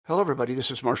Hello, everybody. This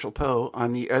is Marshall Poe.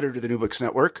 I'm the editor of the New Books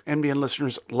Network. NBN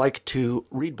listeners like to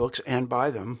read books and buy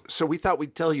them. So we thought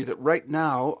we'd tell you that right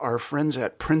now, our friends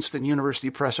at Princeton University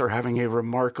Press are having a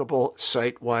remarkable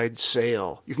site-wide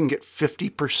sale. You can get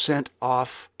 50%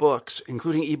 off books,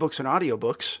 including ebooks and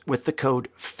audiobooks, with the code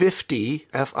 50,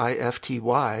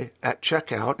 F-I-F-T-Y, at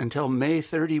checkout until May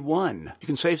 31. You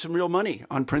can save some real money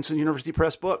on Princeton University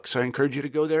Press books. I encourage you to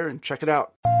go there and check it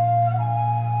out.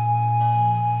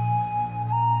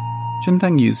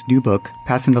 Chun-Fang Yu's new book,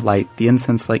 Passing the Light, The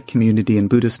Incense-Light Community and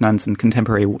Buddhist Nuns in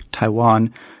Contemporary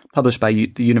Taiwan, published by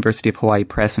the University of Hawaii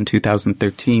Press in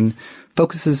 2013,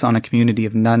 focuses on a community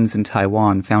of nuns in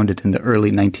Taiwan founded in the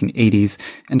early 1980s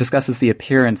and discusses the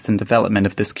appearance and development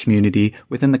of this community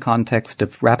within the context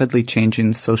of rapidly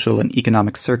changing social and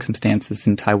economic circumstances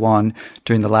in Taiwan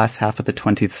during the last half of the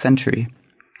 20th century.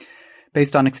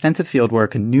 Based on extensive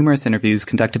fieldwork and numerous interviews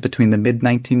conducted between the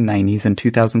mid-1990s and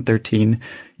 2013,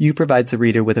 Yu provides the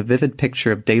reader with a vivid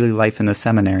picture of daily life in the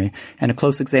seminary and a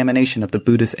close examination of the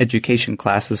Buddhist education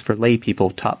classes for lay people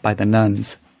taught by the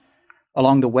nuns.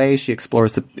 Along the way, she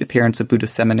explores the appearance of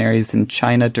Buddhist seminaries in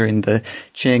China during the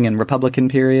Qing and Republican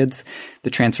periods, the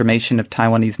transformation of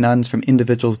Taiwanese nuns from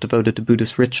individuals devoted to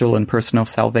Buddhist ritual and personal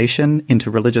salvation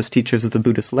into religious teachers of the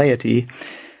Buddhist laity,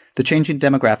 the changing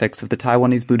demographics of the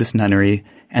Taiwanese Buddhist nunnery,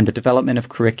 and the development of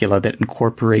curricula that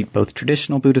incorporate both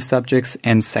traditional Buddhist subjects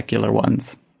and secular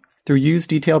ones. Through Yu's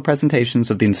detailed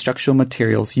presentations of the instructional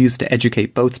materials used to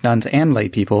educate both nuns and lay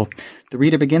people, the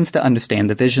reader begins to understand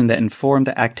the vision that informed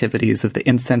the activities of the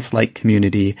incense-light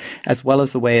community, as well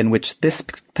as the way in which this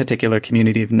particular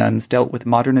community of nuns dealt with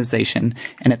modernization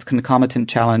and its concomitant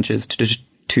challenges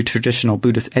to traditional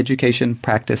Buddhist education,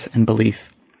 practice, and belief.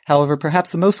 However,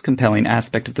 perhaps the most compelling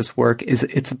aspect of this work is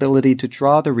its ability to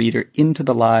draw the reader into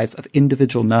the lives of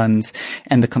individual nuns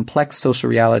and the complex social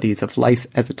realities of life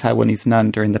as a Taiwanese nun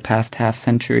during the past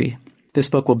half-century. This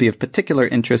book will be of particular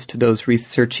interest to those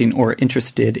researching or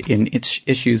interested in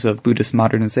issues of Buddhist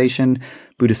modernization,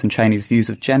 Buddhist and Chinese views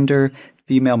of gender,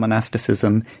 female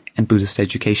monasticism, and Buddhist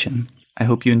education. I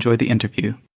hope you enjoyed the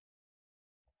interview.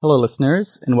 Hello,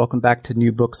 listeners, and welcome back to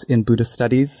New Books in Buddhist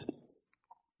Studies.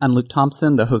 I'm Luke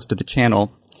Thompson, the host of the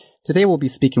channel. Today we'll be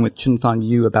speaking with Chun-Fang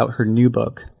Yu about her new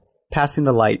book, Passing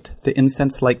the Light, The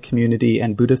Incense-Light Community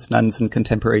and Buddhist Nuns in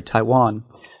Contemporary Taiwan,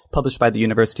 published by the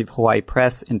University of Hawaii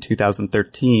Press in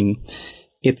 2013.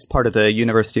 It's part of the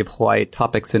University of Hawaii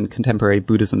Topics in Contemporary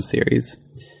Buddhism series.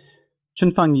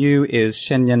 Chun-Fang Yu is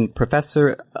Shen-Yen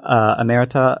Professor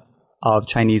Emerita of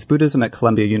Chinese Buddhism at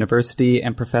Columbia University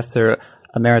and Professor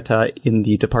Emerita in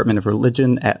the Department of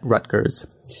Religion at Rutgers.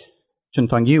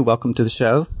 Chun-Fang Yu, welcome to the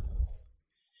show.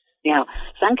 Yeah,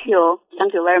 thank you.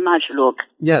 Thank you very much, Luke.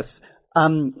 Yes.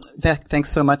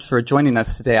 Thanks so much for joining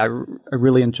us today. I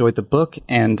really enjoyed the book,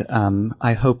 and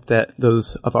I hope that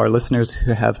those of our listeners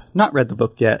who have not read the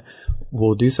book yet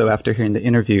will do so after hearing the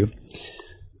interview.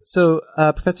 So,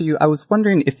 Professor Yu, I was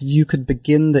wondering if you could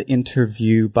begin the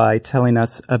interview by telling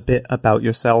us a bit about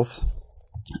yourself,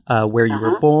 where you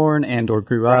were born and or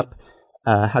grew up,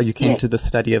 how you came to the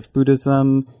study of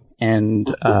Buddhism, and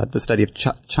the study of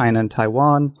China and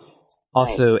Taiwan.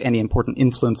 Also, any important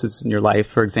influences in your life,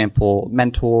 for example,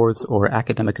 mentors or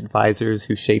academic advisors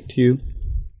who shaped you?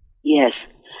 Yes.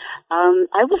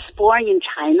 I was born in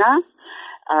China,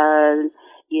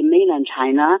 in mainland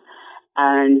China,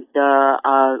 and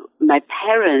my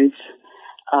parents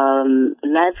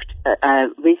left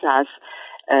with us,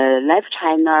 left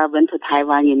China, went to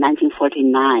Taiwan in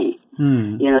 1949.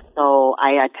 So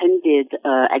I attended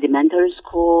elementary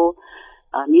school,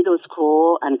 middle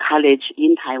school, and college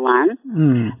in Taiwan.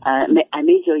 I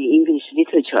majored in English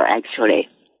literature, actually.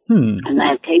 And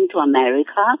I came to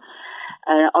America.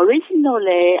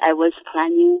 Originally, I was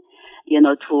planning,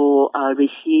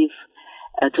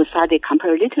 to study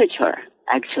comparative literature,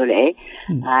 actually,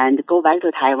 and go back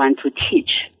to Taiwan to teach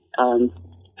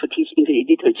English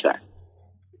literature.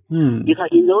 Because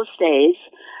in those days,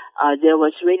 there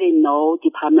was really no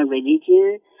department of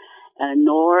religion,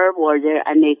 nor were there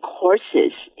any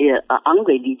courses on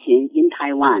religion in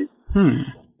Taiwan.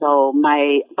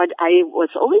 But I was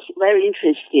always very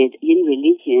interested in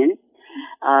religion,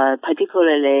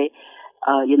 particularly,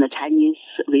 Chinese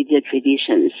religious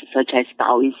traditions such as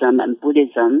Taoism and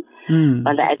Buddhism.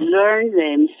 But I learned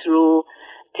them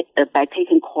by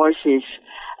taking courses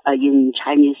in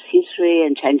Chinese history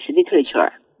and Chinese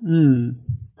literature.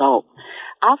 So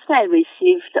after I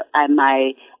received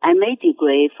my MA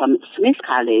degree from Smith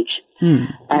College,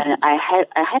 I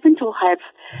happened to have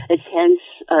a chance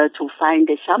to find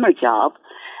a summer job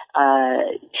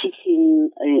teaching,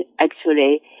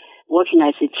 actually working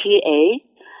as a TA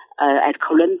at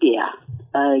Columbia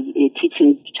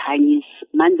teaching Chinese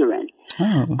Mandarin.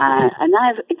 Oh. And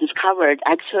I've discovered,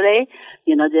 actually,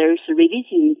 there's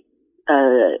religion,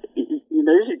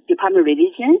 there's a department of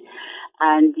religion,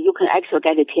 and you can actually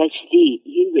get a PhD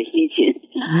in religion.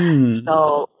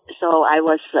 So I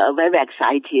was very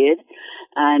excited,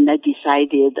 and I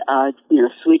decided,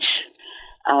 switch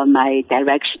my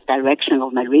direction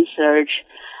of my research,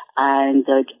 and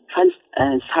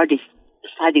started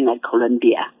studying at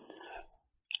Columbia.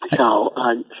 So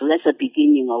that's the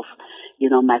beginning of,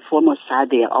 my formal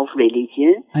study of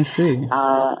religion. I see.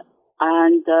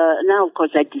 And now, of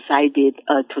course, I decided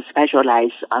to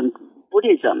specialize on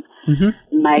Buddhism.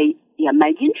 Mm-hmm. My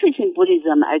interest in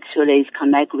Buddhism actually is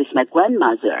connected with my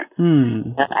grandmother.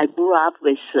 I grew up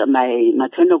with my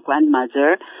maternal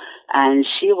grandmother, and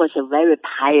she was a very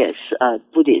pious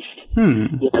Buddhist.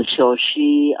 So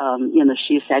she,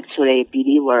 she's actually a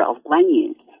believer of Guan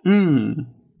Yin.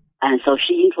 And so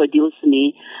she introduced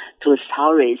me to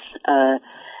stories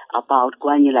about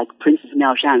Guan Yin, like Princess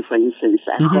Miao Shan, for instance.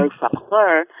 I heard from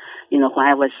her, when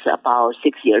I was about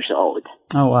 6 years old.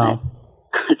 Oh, wow.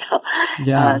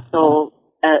 So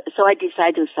I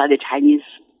decided to study Chinese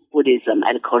Buddhism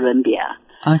at Columbia.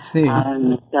 I see.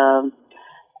 And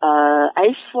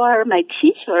as for my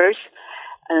teachers,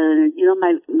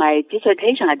 my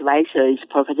dissertation advisor is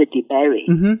Professor DeBerry.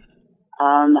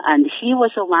 And he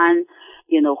was the one,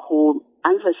 who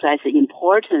emphasized the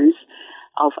importance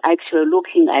of actually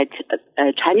looking at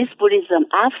Chinese Buddhism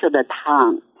after the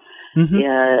Tang.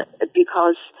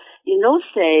 Because in those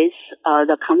days,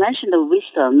 the conventional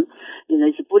wisdom,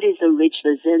 is Buddhism reached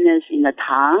the zenith in the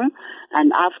Tang,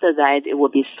 and after that it will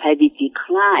be steady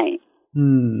decline.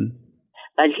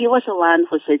 But he was the one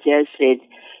who suggested,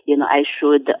 I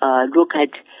should look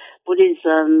at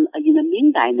Buddhism in the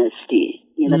Ming Dynasty,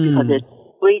 because there's a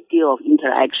great deal of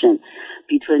interaction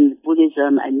between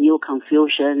Buddhism and Neo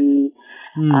Confucian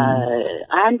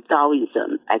and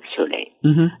Taoism, actually.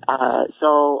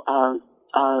 So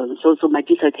my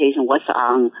dissertation was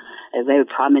on a very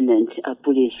prominent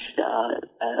Buddhist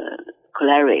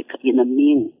cleric in the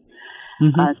Ming.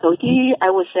 So he, I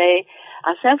would say,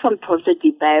 aside from Professor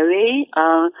DeBerry,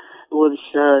 was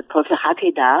Professor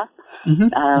Hakeda,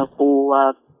 who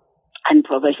and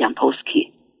Professor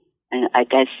Jampolsky. And I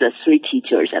guess the three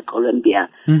teachers at Columbia,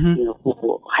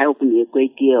 who helped me a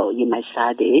great deal in my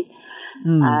study.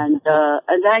 And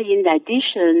then in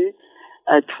addition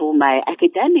to my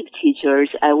academic teachers,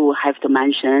 I will have to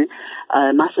mention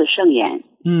Master Sheng Yan,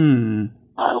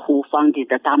 who founded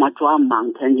the Dharma Drum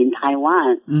Mountain in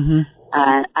Taiwan.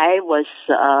 And I was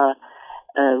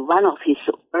one of his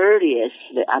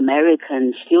earliest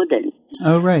American students.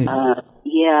 Oh, right.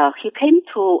 He came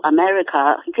to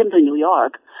America. He came to New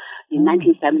York in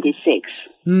 1976.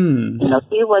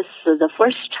 He was the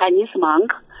first Chinese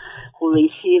monk who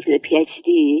received a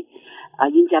PhD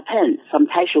in Japan from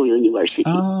Taisho University.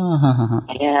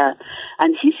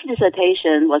 And his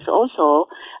dissertation was also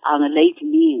on a late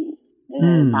Ming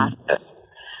master.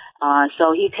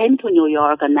 So he came to New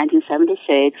York in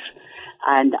 1976,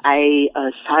 and I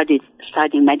started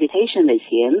studying meditation with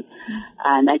him,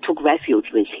 and I took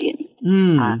refuge with him.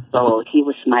 So he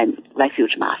was my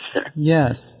refuge master.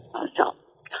 Yes.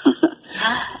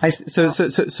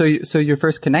 So your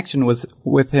first connection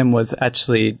with him was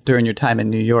actually during your time in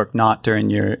New York, not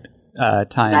during your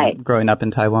time growing up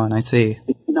in Taiwan. I see.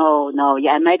 No.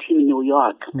 I met him in New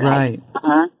York. Right.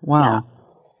 Wow.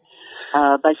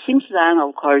 Yeah. But since then,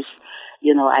 of course,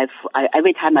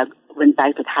 every time I went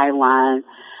back to Taiwan,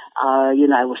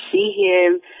 I would see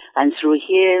him, and through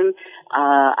him,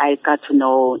 I got to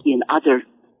know in other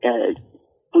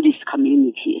Buddhist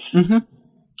communities.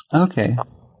 Okay.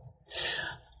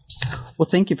 Well,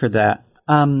 thank you for that.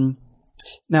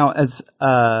 Now, as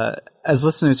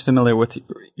listeners familiar with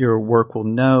your work will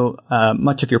know,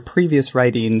 much of your previous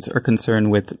writings are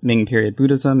concerned with Ming period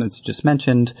Buddhism, as you just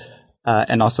mentioned,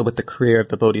 and also with the career of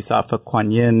the Bodhisattva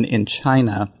Kuan Yin in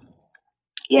China.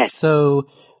 Yes. So,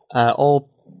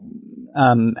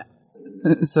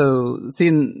 so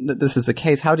seeing that this is the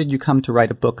case, how did you come to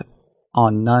write a book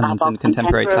on nuns in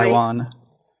contemporary Taiwan?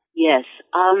 Yes.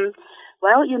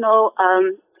 Well,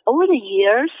 over the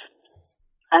years,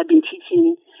 I've been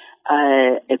teaching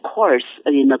a course,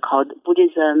 called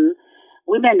Buddhism,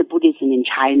 Women and Buddhism in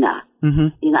China.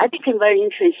 I became very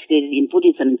interested in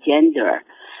Buddhism gender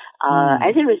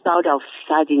as a result of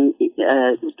studying,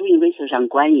 doing research on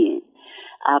Guan Yin,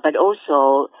 but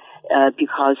also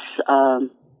because, I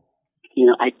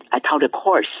taught a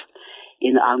course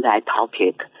on that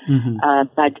topic.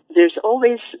 But there's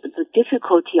always the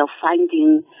difficulty of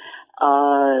finding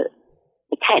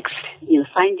text,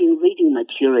 finding reading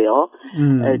material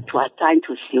to assign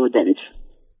to students.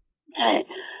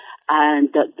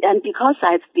 And because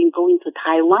I've been going to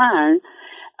Taiwan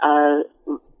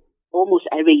almost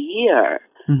every year,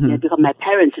 because my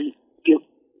parents,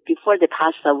 before they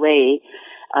passed away,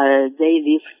 they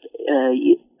lived.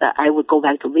 I would go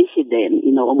back to visit them,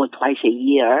 almost twice a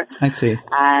year. I see.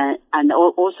 And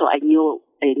also I knew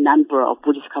a number of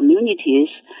Buddhist communities,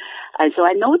 and so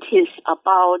I noticed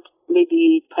about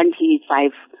maybe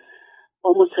 25,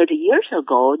 almost 30 years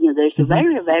ago, there's a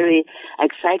very, very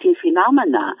exciting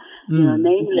phenomena.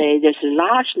 Namely, there's a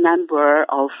large number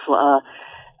of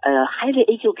highly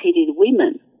educated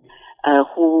women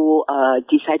who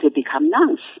decide to become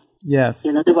nuns. Yes.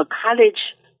 They were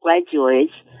college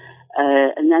graduates,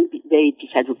 and then they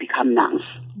decide to become nuns.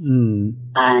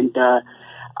 And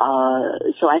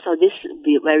so I thought this would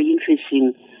be a very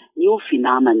interesting new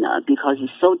phenomena because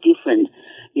it's so different,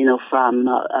 from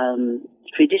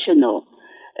traditional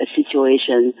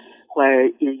situation where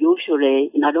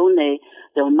usually not only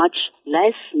there are much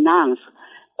less nuns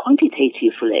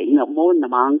quantitatively, more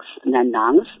monks than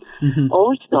nuns.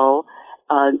 Also,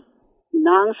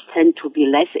 nuns tend to be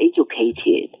less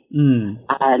educated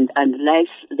and less.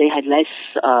 They had less,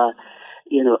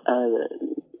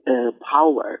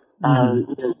 power.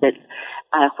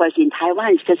 Whereas in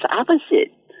Taiwan, it's just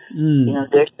opposite.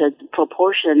 There's the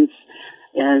proportions.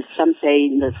 Some say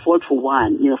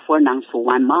 4-to-1. 4 nuns to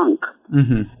 1 monk,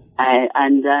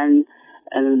 and then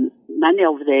many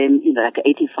of them, like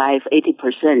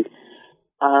 85-80%,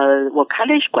 were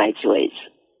college graduates.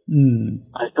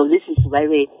 So this is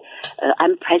very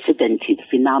unprecedented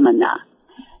phenomena.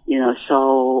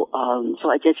 So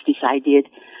I just decided,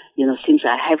 since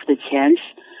I have the chance,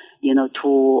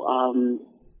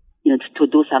 to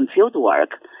do some field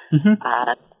work,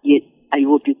 it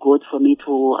would be good for me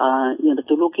to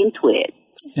look into it.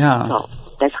 Yeah. So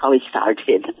that's how it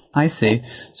started. I see.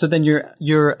 So then your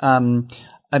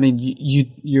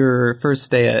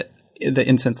first day at the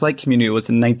Incense Light community was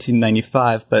in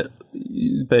 1995, but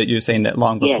you're saying that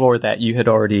long before that you had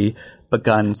already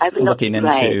begun looking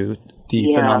into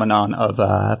the phenomenon of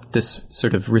this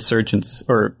sort of resurgence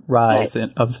or rise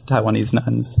of Taiwanese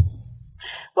nuns.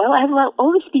 Well, I've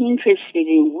always been interested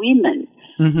in women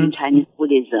in Chinese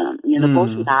Buddhism,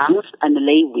 both nuns and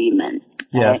lay women.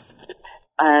 Yes.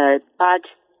 But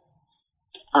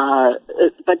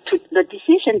the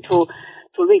decision to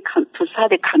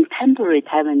study contemporary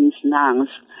Taiwanese nuns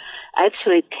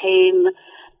actually came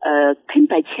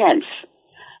by chance,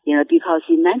 because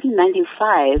in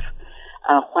 1995,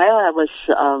 while I was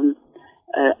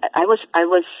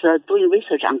doing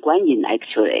research on Guanyin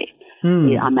actually. On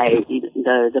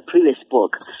the previous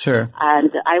book. Sure.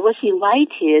 And I was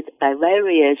invited by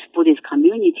various Buddhist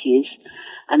communities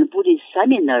and Buddhist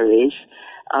seminaries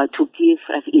to give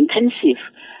intensive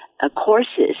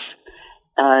courses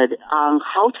on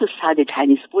how to study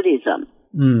Chinese Buddhism.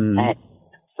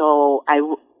 So I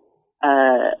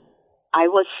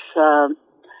was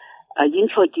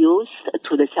introduced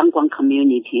to the Xiangguang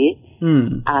community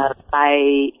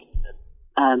by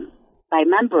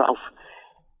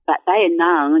a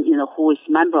nun, who is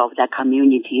member of that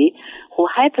community, who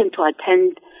happened to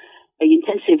attend an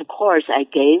intensive course I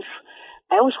gave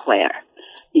elsewhere.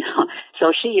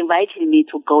 So she invited me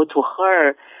to go to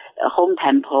her home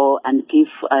temple and give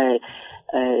a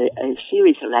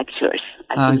series of lectures.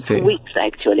 I think 2 weeks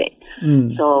actually.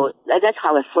 So that's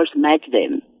how I first met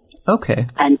them. Okay.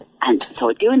 And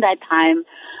so during that time,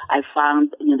 I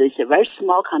found there's a very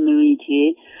small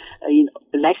community,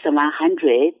 less than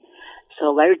 100.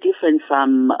 So very different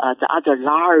from the other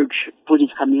large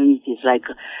Buddhist communities like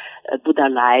Buddha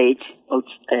Light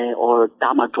or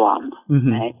Dharma Drum.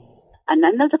 Right? And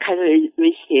another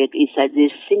characteristic is that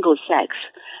there's single sex.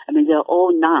 They're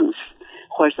all nuns,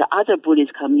 whereas the other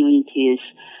Buddhist communities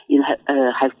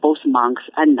have both monks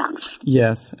and nuns.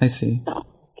 Yes, I see. So,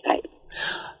 right.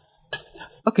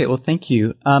 Okay, well, thank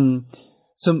you.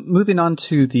 So moving on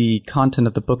to the content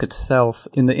of the book itself,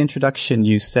 in the introduction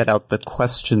you set out the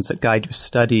questions that guide your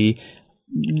study.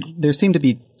 There seem to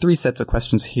be 3 sets of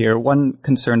questions here. One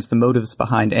concerns the motives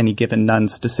behind any given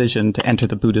nun's decision to enter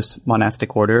the Buddhist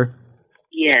monastic order.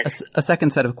 Yes. A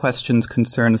second set of questions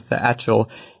concerns the actual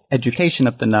education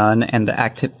of the nun and the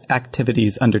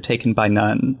activities undertaken by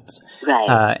nuns.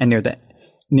 Right. And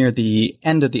near the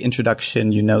end of the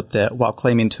introduction, you note that while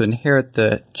claiming to inherit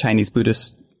the Chinese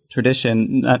Buddhist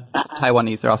tradition,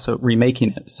 Taiwanese are also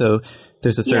remaking it. So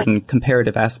there's a certain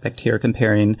comparative aspect here,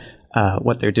 comparing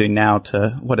what they're doing now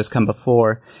to what has come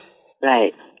before.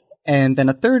 Right. And then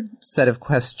a third set of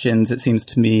questions, it seems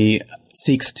to me,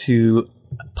 seeks to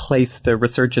place the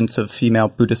resurgence of female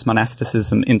Buddhist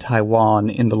monasticism in Taiwan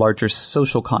in the larger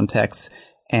social context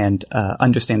and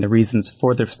understand the reasons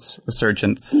for this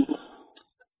resurgence.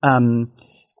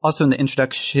 Also in the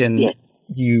introduction,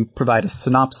 you provide a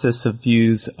synopsis of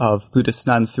views of Buddhist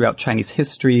nuns throughout Chinese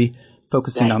history,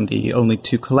 focusing on the only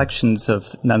two collections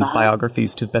of nuns'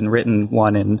 biographies to have been written,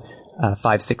 one in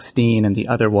 516 and the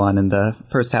other one in the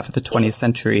first half of the 20th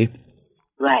century.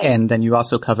 Right. And then you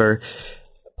also cover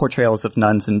portrayals of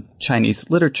nuns in Chinese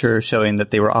literature, showing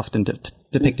that they were often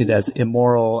depicted as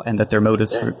immoral and that their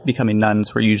motives for becoming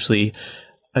nuns were usually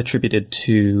attributed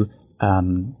to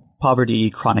poverty,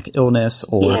 chronic illness,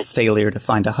 or failure to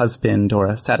find a husband or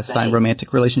a satisfying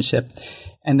romantic relationship.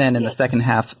 And then in the second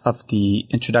half of the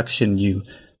introduction, you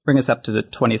bring us up to the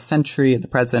 20th century and the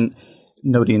present,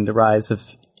 noting the rise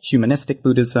of humanistic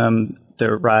Buddhism,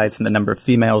 the rise in the number of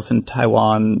females in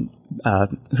Taiwan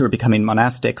who are becoming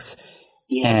monastics,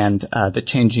 and the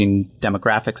changing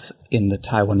demographics in the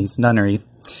Taiwanese nunnery.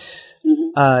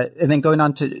 And then going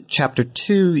on to chapter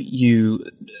 2, you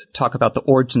talk about the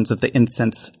origins of the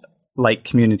incense-like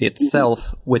community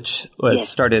itself, which was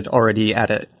started already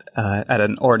at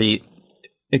an already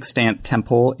extant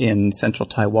temple in central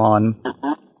Taiwan.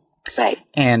 Right.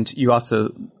 And you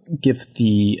also give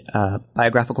the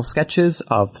biographical sketches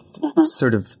of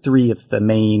sort of three of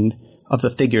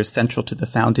the figures central to the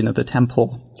founding of the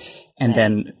temple. And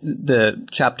then the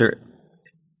chapter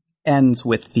ends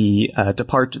with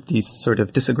these sort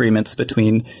of disagreements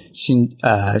between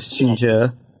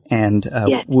Xinzhi and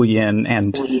Wu Yin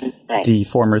and the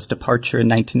former's departure in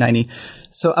 1990.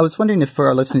 So I was wondering if for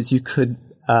our listeners you could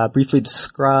briefly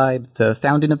describe the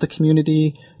founding of the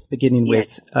community, beginning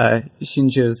with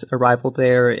Xinzhi's arrival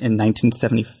there in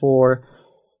 1974,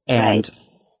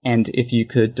 and if you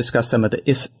could discuss some of the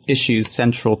issues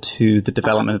central to the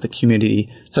development of the community,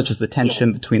 such as the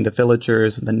tension between the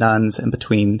villagers and the nuns, and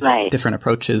between different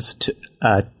approaches to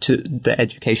the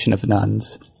education of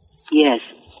nuns. Yes,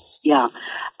 yeah.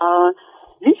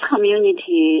 This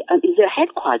community is their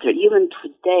headquarters. Even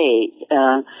today,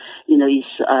 is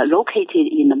located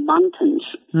in the mountains,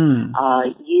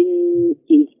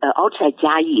 in outside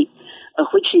Jiayi,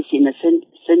 which is in the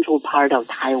central part of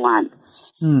Taiwan.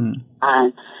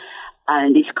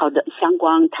 And it's called the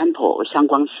Xiangguang Temple, or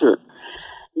Xiangguang Si.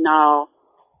 Now,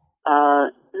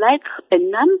 like a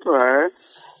number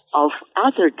of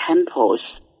other temples,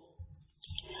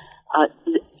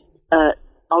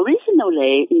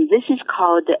 originally this is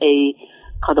called a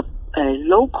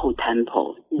local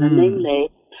temple. Namely,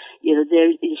 there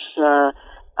is a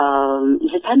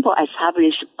temple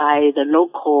established by the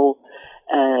local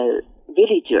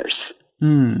villagers,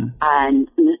 and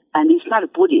it's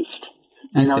not Buddhist.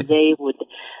 They would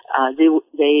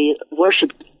they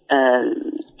worship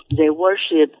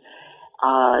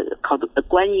called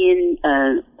Guan Yin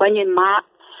Ma.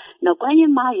 Now Guan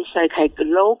Yin Ma is like a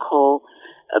local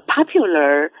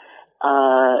popular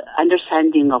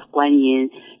understanding of Guan Yin,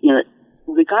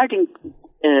 regarding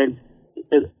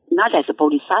not as a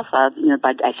bodhisattva,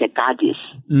 but as a goddess.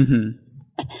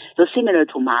 So similar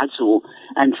to Mazu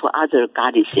and to other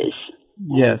goddesses.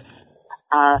 Yes.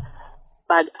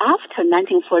 But after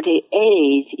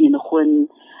 1948, when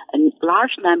a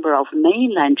large number of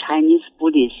mainland Chinese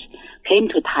Buddhists came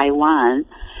to Taiwan,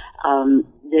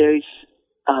 there's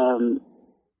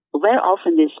very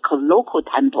often these local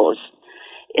temples,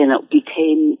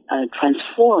 became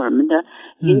transformed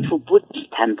into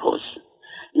Buddhist temples.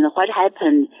 What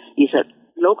happened is that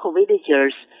local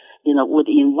villagers, would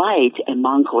invite a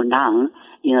monk or nun,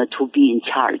 to be in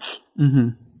charge.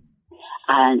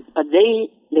 But they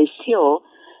still,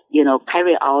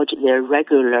 carry out their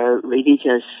regular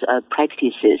religious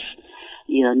practices,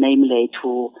 namely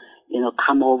to,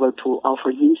 come over to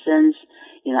offer incense,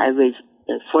 every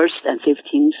 1st and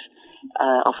 15th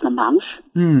of the month.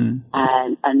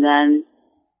 And then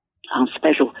on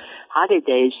special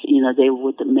holidays, they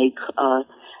would make,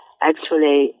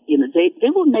 actually, they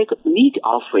would make meat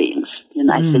offerings,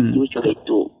 as they usually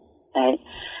do. Okay?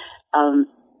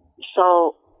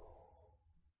 So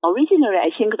originally, I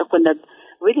think that when the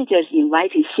villagers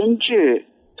invited Xinzhi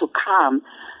to come,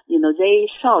 they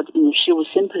thought she would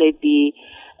simply be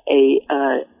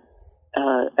a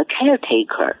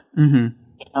caretaker,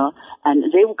 and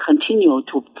they would continue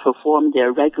to perform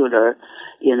their regular,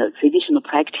 traditional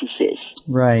practices.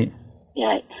 Right.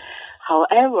 Yeah.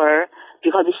 However,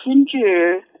 because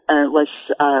Xinzhi was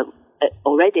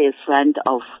already a friend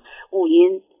of Wu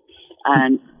Yin,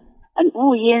 and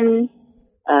Wu Yin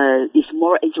is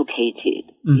more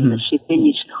educated. She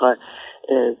finished her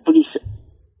Buddhist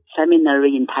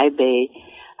seminary in Taipei,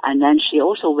 And then she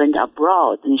also went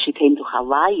abroad, and she came to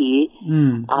Hawaii,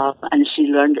 and she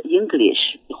learned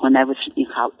English whenever in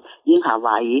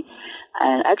Hawaii.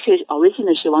 And actually,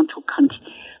 originally she wanted to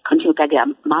continue getting a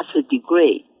master's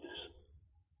degree.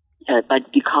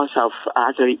 But because of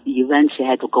other events, she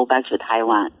had to go back to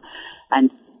Taiwan.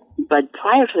 But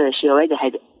prior to that, she already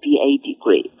had a BA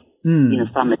degree,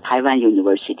 from the Taiwan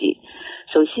University.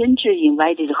 So Xianzhi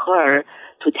invited her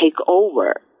to take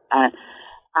over.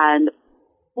 And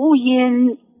Wu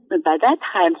Yin, by that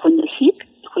time, when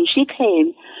she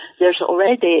came, there's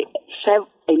already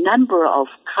a number of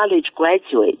college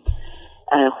graduates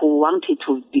who wanted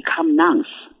to become nuns.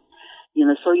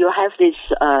 So you have this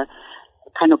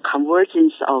kind of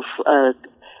convergence of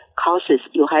causes.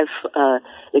 You have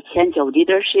the change of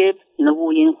leadership,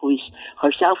 Wu Yin, who is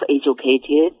herself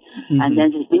educated, and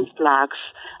then the influx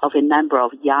of a number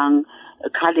of young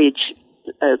college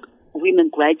women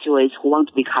graduates who want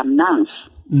to become nuns.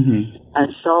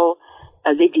 And so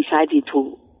they decided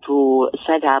to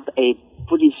set up a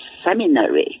Buddhist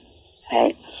seminary,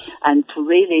 okay, and to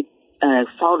really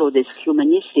follow this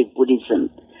humanistic Buddhism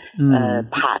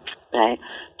path, right,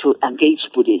 to engage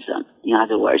Buddhism, in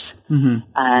other words.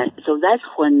 So that's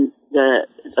when the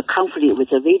conflict with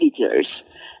the villagers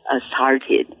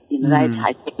started. That,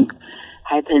 I think,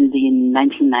 happened in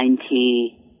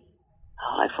 1990.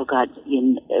 I forgot,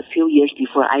 in a few years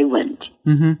before I went.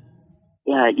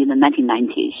 In the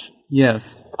 1990s.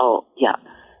 Yes. Oh, yeah.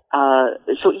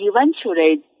 So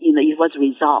eventually, it was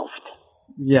resolved.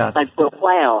 Yes. But for a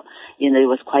while, it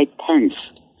was quite tense.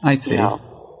 I see.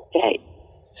 Okay.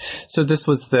 So this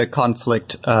was the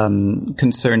conflict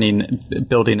concerning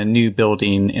building a new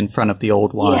building in front of the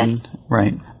old one, yes.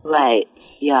 Right? Right,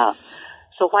 yeah.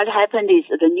 So what happened is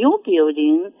the new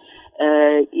building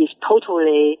is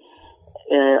totally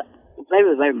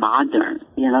very, very modern.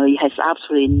 It has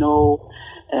absolutely no,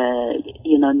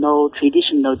 no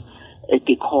traditional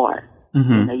decor.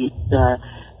 It's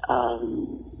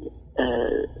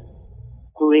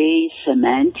gray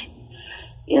cement.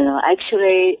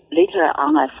 Actually, later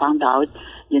on I found out,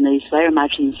 it's very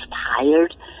much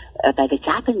inspired by the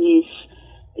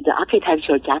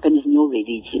architecture of Japanese New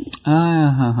Religion.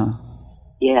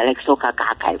 Yeah, like Soka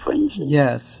Gakkai, for instance.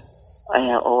 Yes.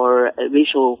 Or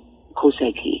Risho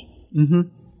Koseki.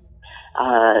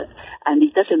 And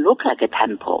it doesn't look like a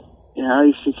temple.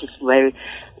 It's just very,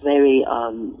 very,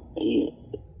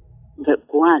 very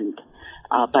grand,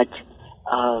 but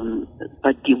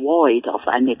devoid of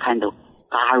any kind of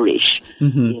garish,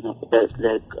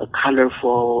 the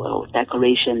colorful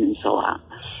decoration and so on.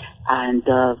 And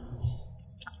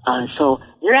so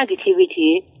their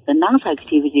activity, the nuns'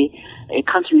 activity, it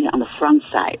concentrates on the front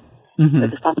side,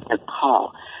 the front side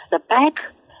hall. The back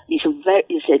is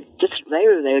just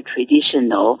very, very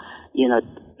traditional,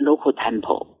 local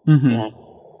temple. Okay?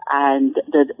 And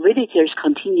the villagers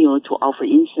continue to offer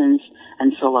incense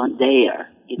and so on there,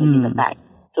 in the back.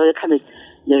 So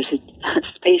there's a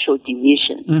spatial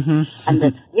division. And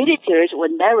the villagers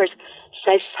would never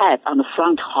set step on the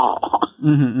front hall.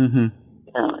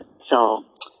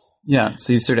 Yeah,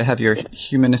 so you sort of have your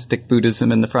humanistic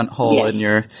Buddhism in the front hall, and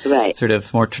your sort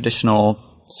of more traditional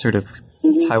sort of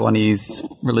Taiwanese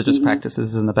religious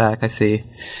practices in the back. I see.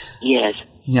 Yes.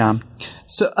 Yeah.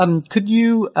 So, could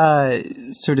you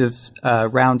sort of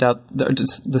round out the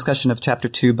discussion of Chapter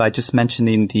 2 by just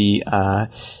mentioning the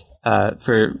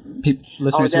for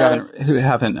listeners who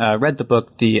haven't read the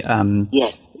book, the Xianzhi,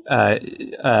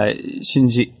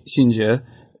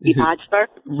 departure?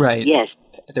 Right. Yes.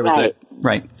 There was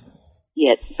right.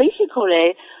 Yes.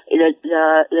 Basically,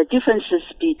 the differences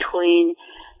between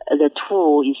the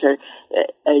two is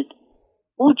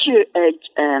Wu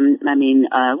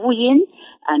Yin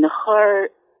and her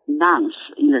nuns,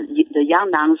 the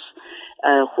young nuns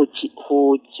who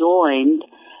joined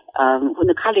when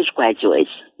the college graduates.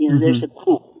 There's a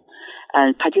group,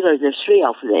 particularly the three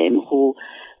of them who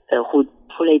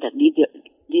played a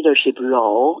leadership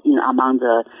role among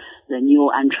the new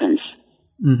entrants.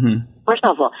 First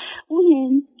of all, Wu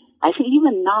Yin, I think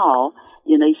even now,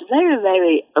 it's very,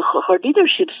 very, her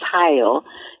leadership style,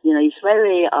 is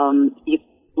very,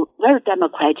 very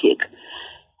democratic.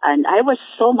 And I was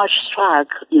so much struck,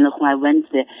 when I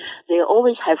went there. They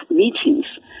always have meetings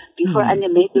before any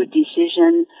major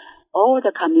decision. All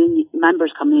the community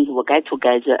will get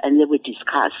together and they will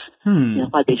discuss,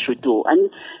 what they should do.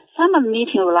 And some of the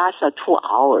meetings will last 2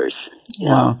 hours.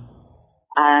 Wow.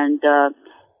 And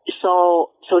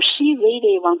so she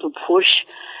really want to push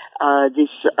this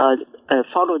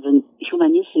follow the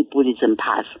humanistic Buddhism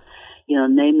path,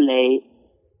 namely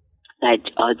that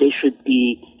they should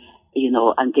be,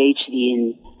 engaged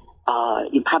in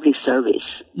in public service,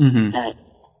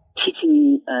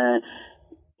 teaching,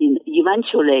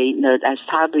 eventually the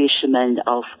establishment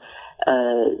of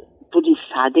Buddhist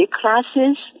study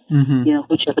classes,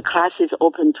 which are the classes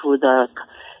open to the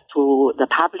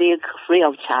public free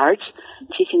of charge,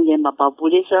 teaching them about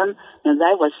Buddhism. And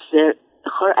that was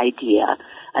her idea,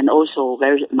 and also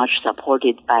very much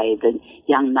supported by the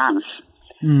young nuns.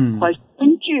 While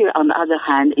Xinzhi, on the other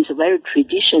hand, is very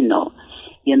traditional.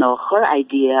 Her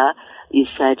idea is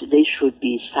that they should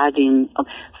be studying.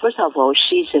 First of all,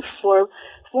 she's a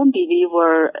firm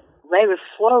believer, very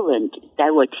fervent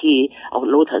devotee of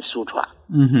Lotus Sutra.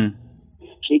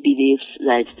 She believes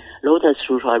that Lotus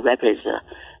Sutra represents,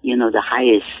 the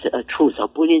highest truth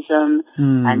of Buddhism,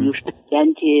 and you should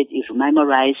chant it, you should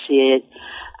memorize it,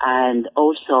 and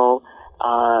also,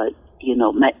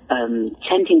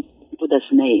 chanting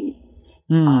Buddha's name.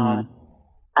 And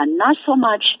not so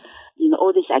much,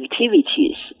 all these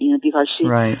activities, because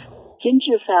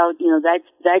Xinzhi felt,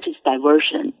 that is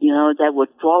diversion, that would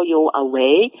draw you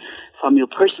away from your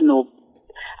personal.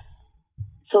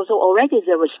 So already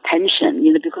there was tension,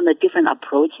 because of different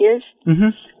approaches.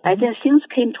 I think things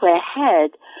came to a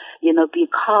head,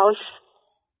 because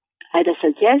at the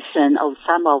suggestion of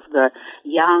some of the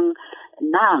young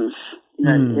nuns,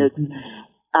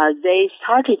 they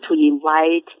started to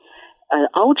invite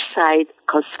outside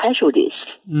specialists,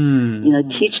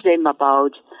 teach them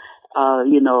about,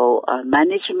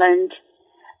 management,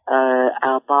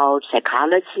 about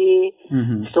psychology,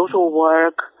 social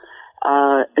work,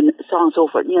 and so on and so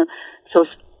forth. So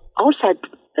outside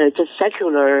just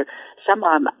secular, some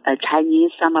are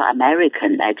Chinese, some are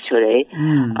American actually,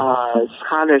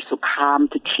 scholars who come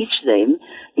to teach them,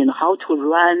 how to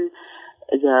run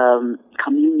the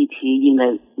community in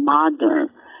a modern,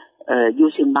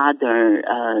 using modern,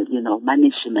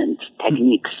 management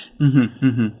techniques.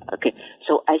 Okay,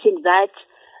 so I think that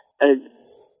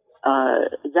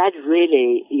that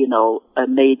really,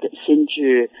 made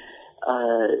Xinzhi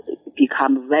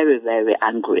become very, very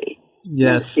angry.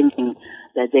 Yes, thinking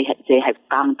that they have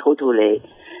gone totally,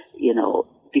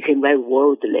 became very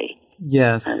worldly.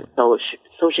 Yes. So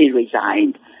she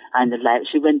resigned and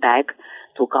she went back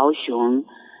to Kaohsiung,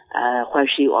 where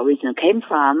she originally came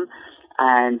from,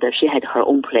 and she had her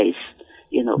own place.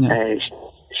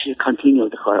 She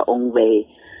continued her own way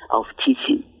of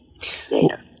teaching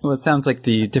there. Well, it sounds like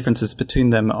the differences between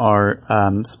them are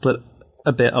split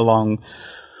a bit along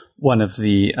one of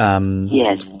the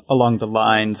along the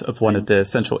lines of one of the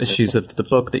central issues of the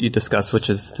book that you discuss, which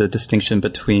is the distinction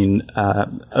between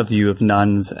a view of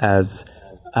nuns as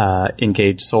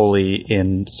engaged solely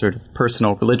in sort of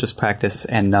personal religious practice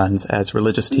and nuns as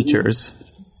religious teachers.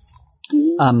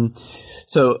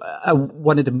 So I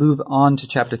wanted to move on to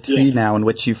chapter 3 now, in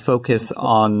which you focus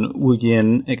on Wu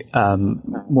Yin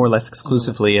more or less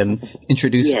exclusively and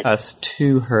introduce us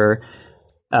to her.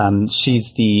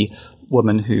 She's the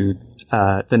woman who,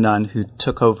 the nun who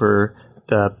took over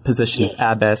the position of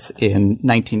abbess in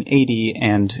 1980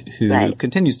 and who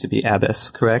continues to be abbess,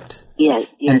 correct? Yes,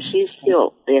 she's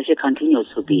still, she continues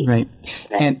to be. Right.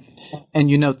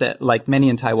 And you note that, like many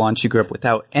in Taiwan, she grew up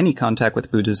without any contact with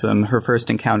Buddhism, her first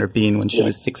encounter being when she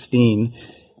was 16.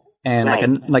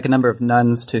 And like a number of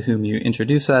nuns to whom you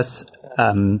introduce us,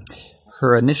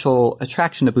 her initial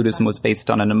attraction to Buddhism was based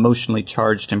on an emotionally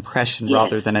charged impression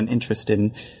rather than an interest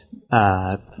in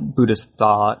Buddhist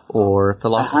thought or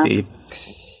philosophy.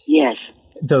 Yes.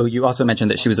 Though you also mentioned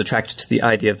that she was attracted to the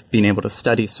idea of being able to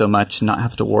study so much and not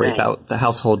have to worry about the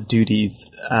household duties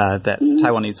that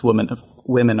Taiwanese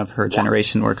women of her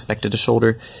generation were expected to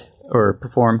shoulder or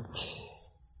perform.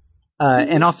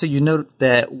 And also you note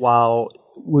that while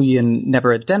Wu Yin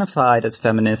never identified as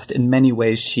feminist, in many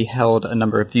ways she held a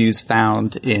number of views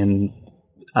found in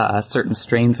certain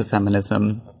strains of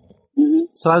feminism.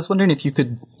 So I was wondering if you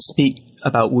could speak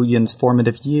about Wu Yin's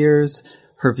formative years,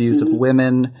 her views of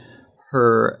women,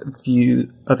 her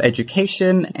view of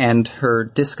education, and her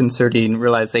disconcerting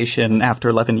realization after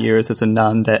 11 years as a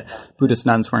nun that Buddhist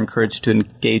nuns were encouraged to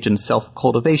engage in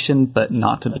self-cultivation but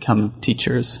not to become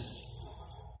teachers.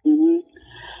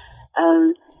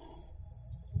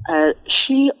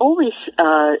 She always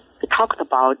talked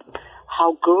about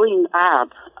how growing up,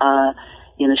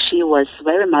 she was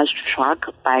very much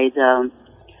struck by the,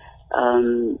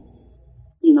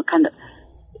 kind of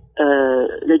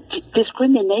the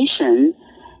discrimination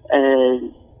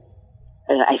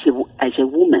as a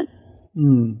woman,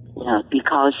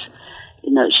 because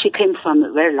she came from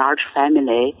a very large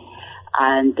family,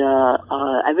 and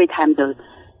every time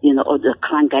all the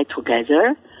clan get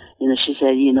together, she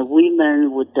said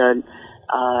women would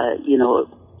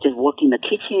just work in the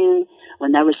kitchen,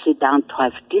 would never sit down to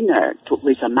have dinner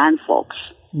with the man folks.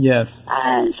 Yes.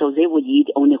 And so they would eat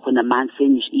only when the man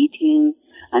finished eating,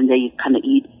 and they kind of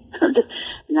eat, then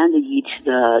they eat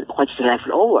what's left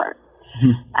over.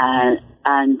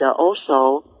 And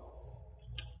also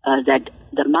that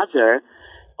the mother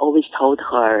always told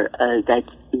her that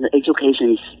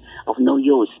education is of no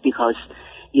use, because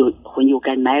when you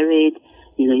get married,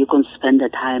 you're going to spend the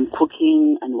time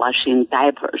cooking and washing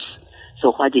diapers.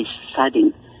 So what is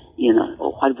studying?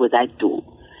 What would that do?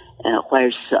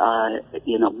 Whereas,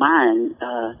 man,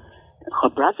 her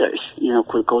brothers,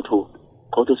 could go to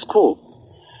school.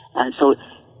 So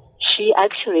she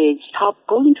actually stopped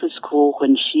going to school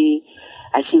when she,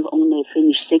 I think, only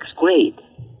finished 6th grade,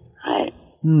 right?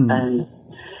 And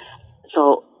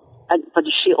so, but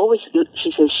she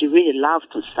said she really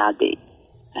loved to study,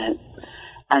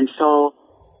 and so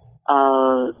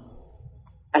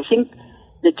I think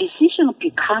the decision of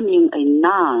becoming a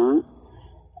nun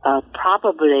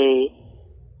probably,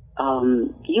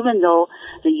 even though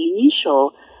the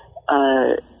initial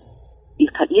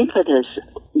impetus,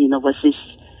 was this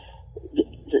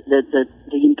the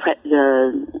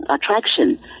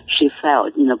attraction she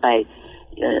felt, by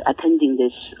attending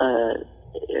this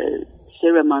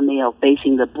ceremony of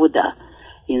basing the Buddha,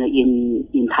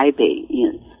 in Taipei,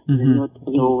 in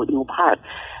New Park.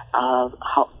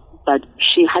 But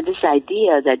she had this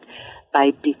idea that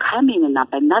by becoming a nun,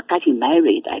 by not getting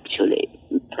married, actually,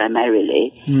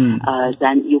 primarily,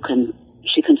 then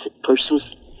she can pursue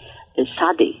the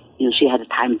study. She had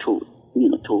time to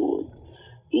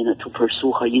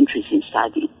pursue her interest in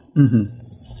study.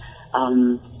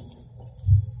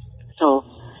 So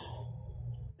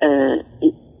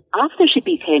after she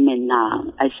became a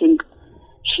nun, I think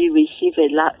she received a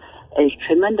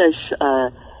tremendous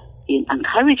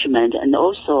encouragement, and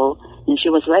also she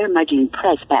was very much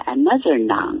impressed by another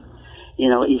nun,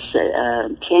 is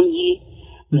Tian Yi,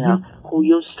 who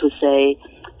used to say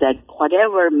that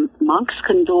whatever monks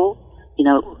can do,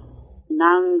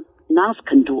 nuns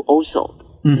can do also.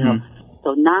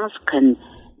 So nuns can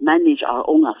manage our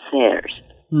own affairs.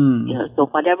 So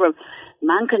whatever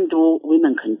man can do,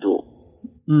 women can do.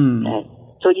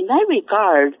 So in that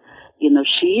regard,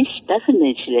 she is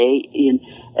definitely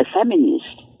a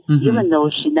feminist, even though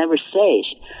she never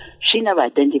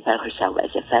identified herself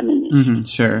as a feminist.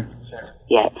 Sure.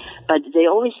 Yeah, but they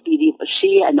always believe,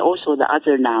 she and also the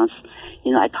other nuns,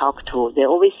 I talk to, they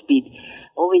always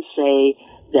say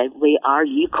that we are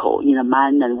equal,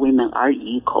 men and women are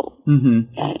equal.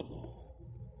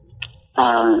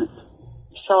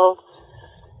 So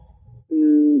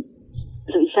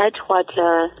is that what?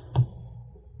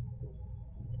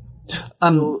 I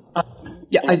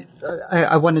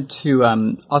wanted to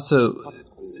also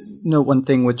note one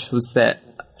thing, which was that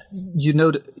you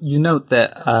note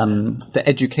that the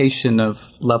education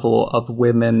level of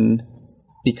women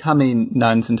becoming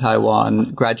nuns in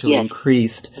Taiwan gradually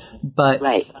increased, but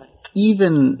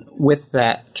even with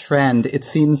that trend, it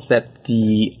seems that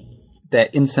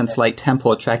that Incense Light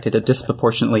Temple attracted a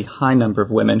disproportionately high number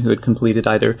of women who had completed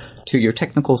either 2-year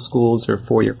technical schools or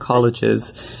 4-year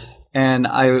colleges. And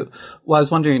I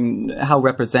was wondering how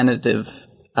representative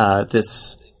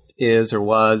this is or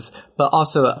was, but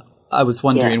also I was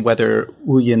wondering whether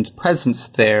Wu Yin's presence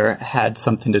there had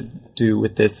something to do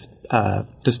with this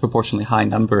disproportionately high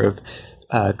number of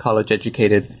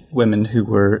college-educated women who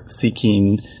were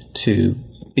seeking to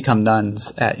become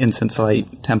nuns at Incense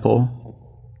Light Temple.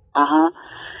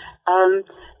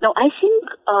 No, I think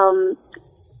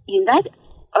in that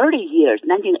early years,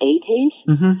 1980s,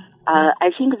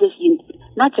 I think this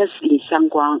not just in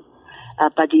Xiangguang,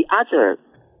 but the other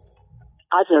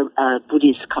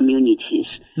Buddhist communities,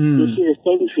 you see the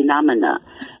same phenomena.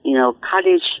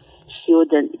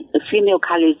 Female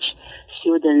college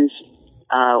students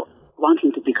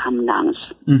wanting to become nuns.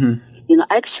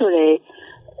 Actually,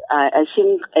 I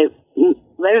think a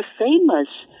very famous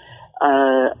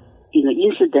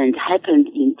incident happened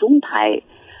in Zhongtai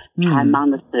Chan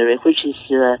Monastery, which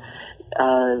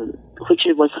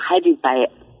was headed by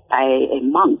a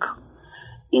monk,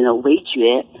 Wei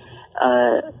Jue,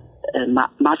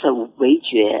 Master Wei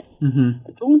Jue.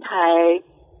 Zhongtai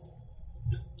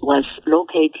was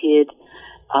located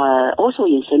also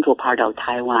in central part of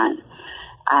Taiwan,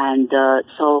 and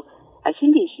so I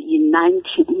think it's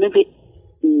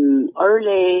in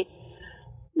early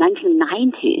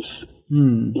 1990s.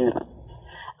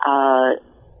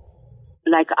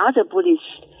 Like other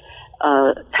Buddhist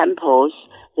temples,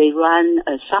 they run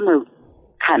summer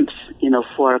camps,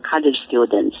 for college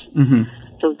students.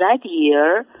 So that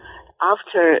year,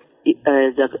 after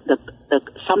the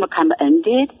summer camp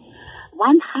ended,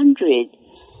 100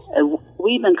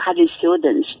 women college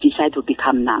students decide to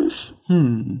become nuns.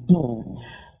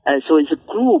 So it's a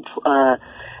group,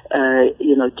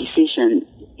 decision,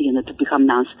 to become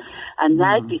nuns. And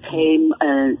that became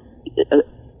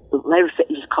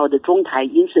it's called the Zhongtai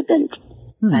incident,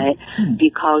 right?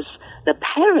 Because the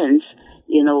parents,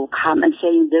 come and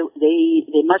saying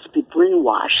they must be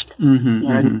brainwashed.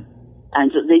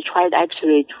 And so they tried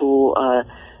actually to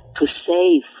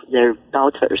save their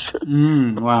daughters.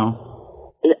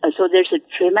 Wow. So there's a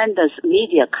tremendous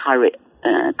media coverage.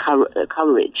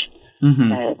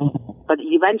 But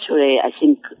eventually, I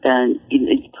think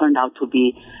it turned out to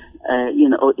be,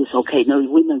 it's okay. No,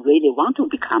 women really want to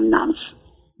become nuns.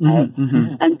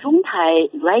 And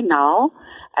Zhongtai right now,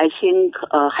 I think,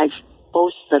 has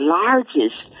both the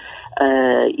largest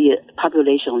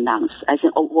population of nuns. I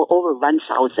think over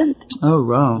 1,000. Oh,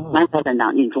 wow. 1,000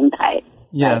 nuns in Zhongtai.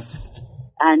 Yes.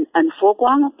 Right? And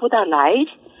Foguang Buddha Light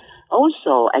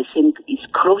also, I think, is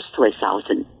close to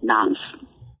 1,000 nuns.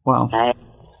 Wow. Right?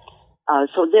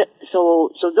 So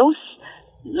those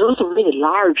really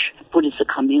large Buddhist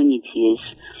communities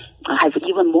have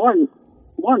even more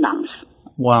nuns.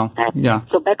 Wow. Right? Yeah.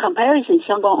 So by comparison,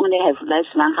 Xiangguang only have less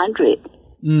than 100.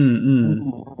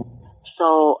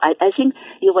 So I think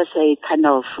it was a kind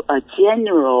of a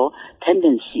general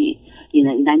tendency in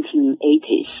the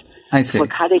 1980s for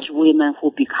college women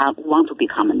who want to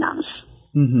become nuns.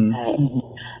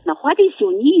 Now, what is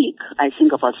unique, I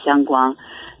think, about Xiangguang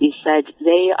is that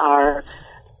they are,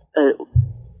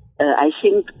 I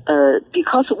think,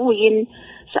 because Wu Yin's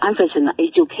emphasis on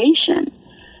education,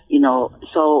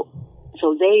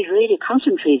 so they really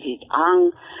concentrated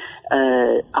on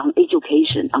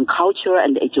education, on culture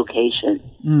and education.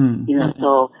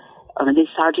 So they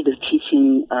started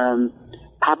teaching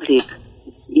public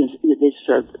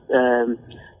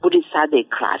Buddhist study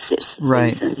classes.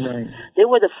 Right. They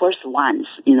were the first ones,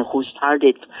 who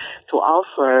started to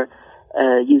offer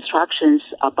instructions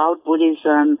about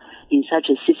Buddhism in such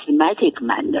a systematic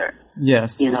manner.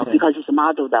 Yes. Because it's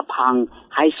modeled upon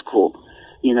high school.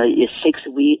 It's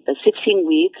 16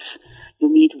 weeks. You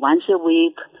meet once a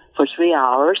week for 3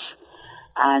 hours,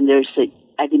 and there's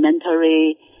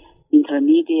elementary,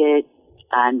 intermediate,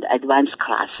 and advanced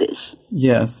classes.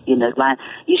 Yes.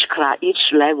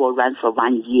 Each level ran for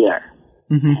 1 year.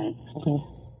 Okay.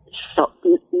 So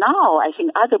now I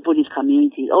think other Buddhist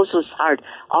communities also start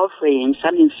offering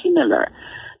something similar,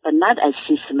 but not as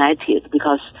systematic,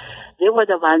 because they were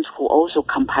the ones who also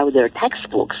compiled their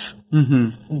textbooks.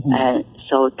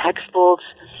 So textbooks,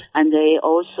 and they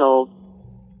also,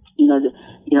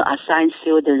 assign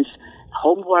students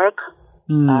homework,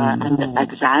 and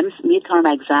exams, midterm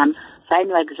exam,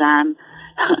 final exam,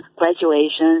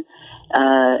 graduation,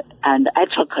 and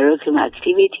extracurricular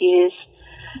activities,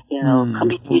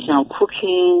 competition of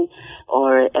cooking,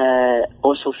 or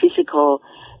also physical,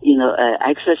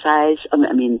 exercise,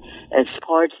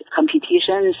 sport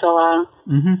competition and so on.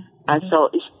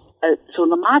 So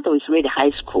the model is really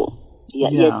high school.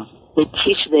 Yet they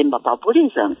teach them about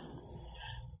Buddhism.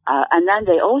 And then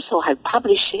they also have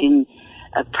publishing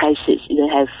presses.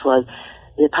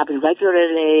 They publish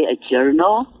regularly a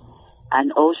journal,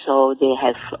 and also they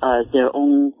have their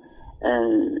own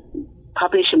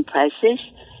publishing presses,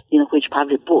 which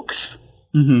publish books.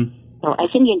 So I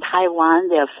think in Taiwan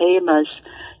they are famous,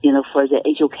 for the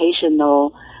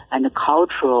educational and the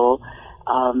cultural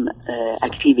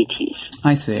activities.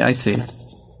 I see.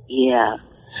 Yeah.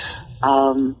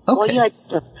 Okay.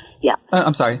 Yeah.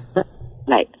 I'm sorry.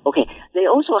 Right. Okay. They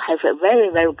also have a very,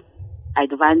 very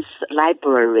advanced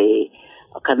library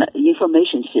kind of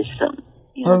information system.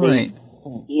 Right.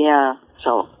 Yeah.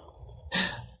 So.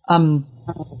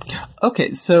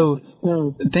 Okay. So,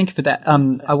 thank you for that.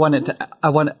 I want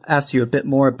to ask you a bit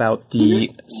more about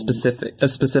the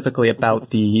specifically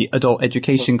about the adult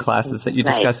education classes that you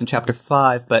discuss in Chapter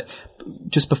 5. But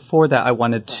just before that, I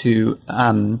wanted to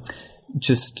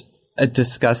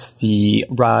discuss the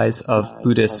rise of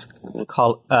Buddhist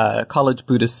college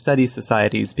Buddhist study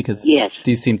societies, because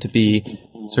these seem to be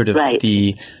sort of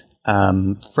the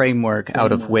framework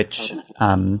out of which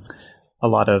a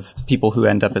lot of people who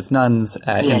end up as nuns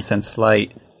at Incense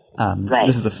Light.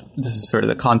 This is sort of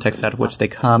the context out of which they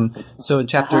come. So in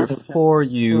Chapter 4,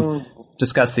 you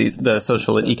discuss the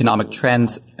social and economic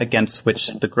trends against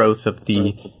which the growth of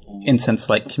the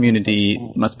incense-like community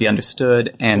must be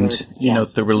understood, and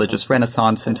the religious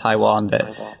renaissance in Taiwan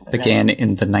that began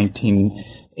in the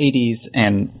 1980s,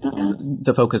 and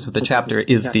the focus of the chapter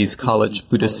is these college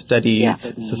Buddhist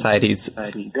studies societies.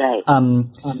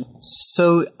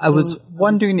 So I was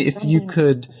wondering if you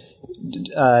could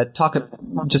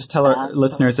tell our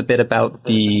listeners a bit about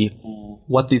the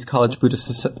what these college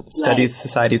Buddhist studies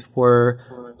societies were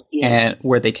and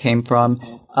where they came from.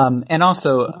 And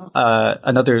also,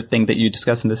 another thing that you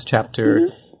discuss in this chapter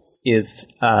is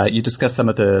you discuss some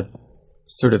of the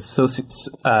sort of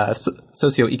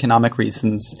socioeconomic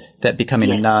reasons that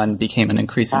becoming a nun became an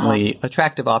increasingly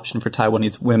attractive option for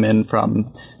Taiwanese women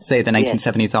from, say, the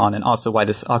 1970s on, and also why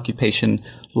this occupation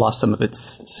lost some of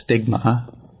its stigma.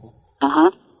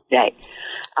 Right.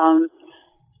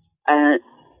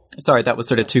 Sorry, that was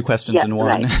sort of two questions in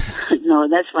one. Right. No,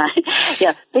 that's fine.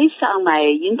 Yeah, based on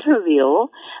my interview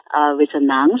with the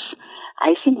nuns,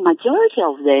 I think majority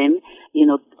of them,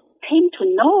 came to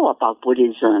know about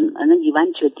Buddhism and then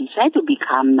eventually decide to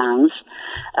become nuns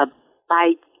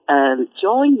by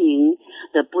joining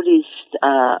the Buddhist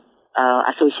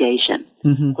association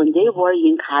when they were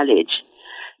in college.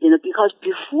 Because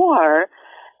before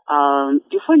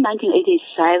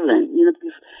 1987,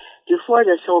 before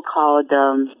the so-called,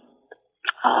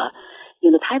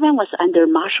 Taiwan was under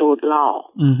martial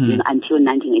law until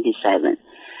 1987.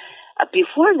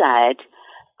 Before that,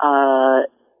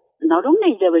 not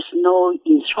only there was no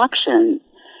instruction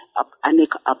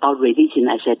about religion,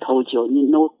 as I told you,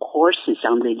 no courses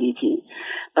on religion,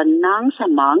 but nuns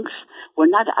and monks were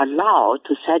not allowed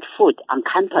to set foot on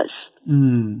campus.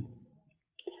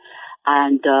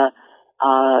 And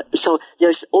so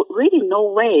there's really no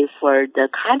way for the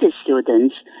college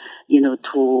students,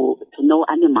 to know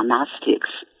any monastics,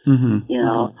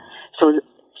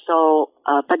 So,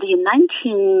 but in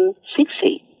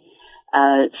 1960,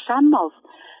 some of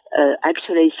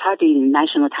actually started in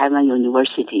National Taiwan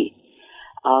University.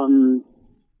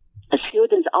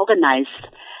 Students organized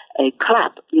a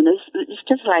club. It's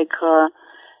just like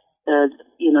the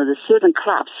student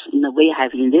clubs we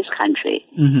have in this country.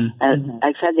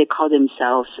 Except they call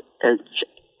themselves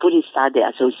Buddhist Study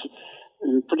Association.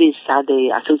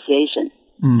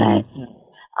 Right?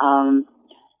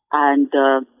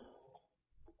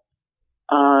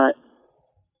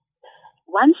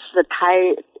 Once the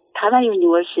Taiwan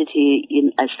University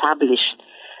established,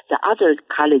 the other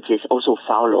colleges also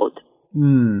followed.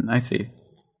 I see.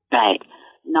 Right.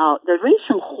 Now, the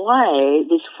reason why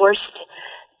this first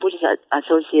Buddhist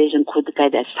association could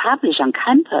get established on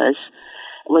campus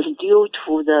was due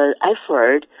to the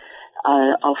effort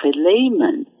of a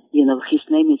layman. His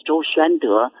name is Zhou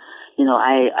Xuande.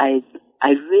 I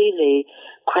really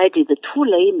credit the two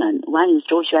laymen. One is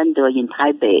Zhou Xuande in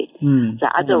Taipei.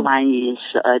 The other one is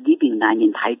Li Bingnan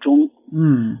in Taichung.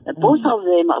 Both of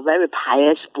them are very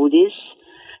pious Buddhists,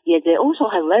 yet they also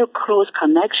have very close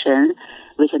connection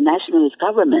with the nationalist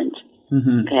government.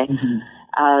 Okay,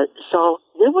 so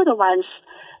they were the ones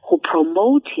who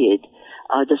promoted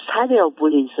the study of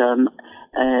Buddhism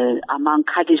among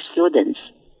college students.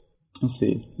 I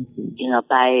see.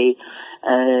 By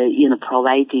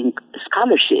providing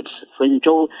scholarships. For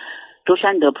Zhou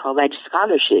Xuande provides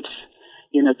scholarships,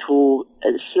 to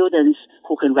students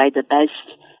who can write the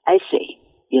best essay,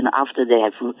 after they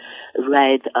have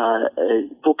read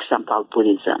books about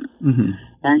Buddhism.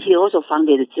 And he also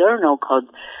founded a journal called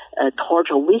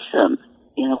Torch of Wisdom,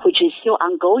 which is still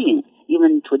ongoing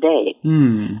even today.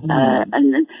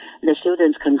 And the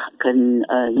students can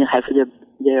have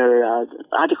their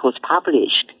articles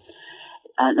published.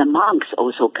 The monks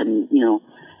also can,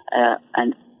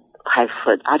 and have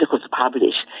articles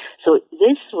published. So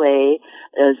this way,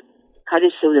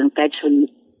 college students get to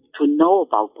know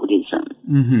about Buddhism.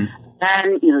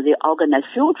 Then, they organize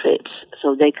field trips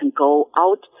so they can go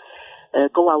out,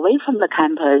 go away from the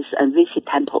campus and visit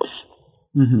temples.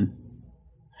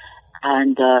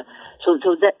 And so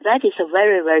that is a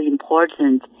very, very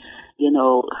important,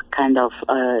 kind of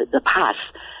the path,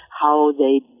 how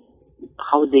they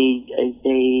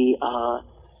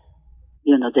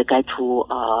get to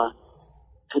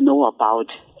know about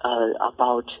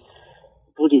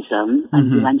Buddhism,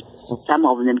 and when some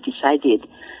of them decided,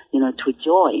 to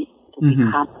join, to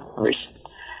become members.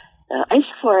 As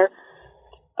for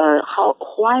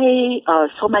why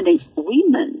so many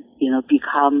women,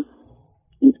 become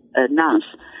nuns,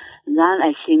 then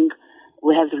I think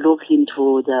we have to look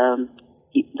into the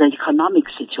economic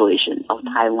situation of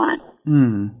Taiwan.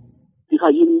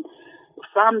 Because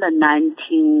from the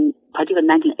 1980,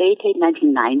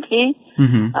 1990,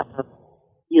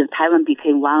 Taiwan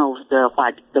became one of the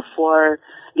four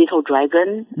little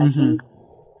dragons, I think,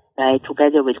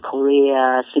 together with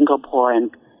Korea, Singapore,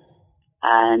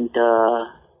 and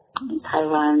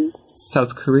Taiwan.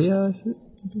 South Korea?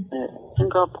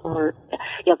 Singapore.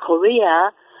 Yeah,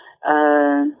 Korea.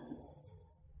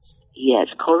 Yes,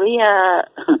 Korea,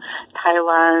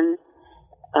 Taiwan.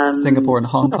 Singapore and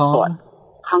Hong Kong?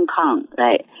 Hong Kong,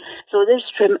 right? So there's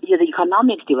the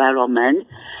economic development,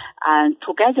 and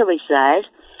together with that,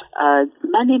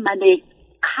 many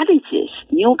colleges,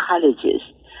 new colleges,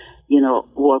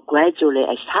 were gradually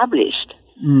established.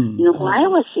 When I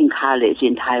was in college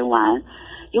in Taiwan,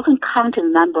 you can count the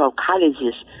number of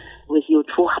colleges with your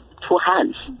two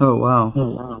hands. Oh, wow.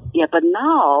 Yeah, but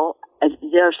now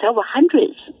there are several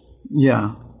hundreds.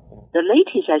 Yeah. The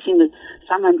latest, I think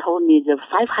someone told me there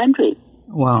are 500.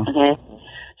 Wow. Okay.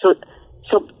 So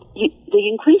the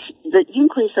increase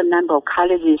the number of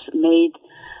colleges made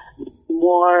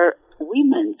more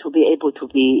women to be able to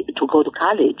go to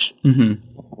college. Mm-hmm.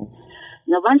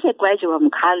 Now, once they graduate from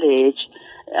college,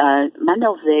 many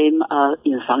of them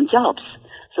found jobs.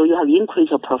 So you have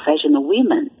increase of professional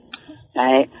women,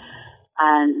 right?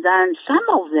 And then some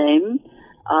of them,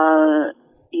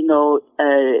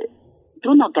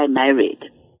 do not get married,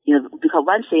 because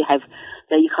once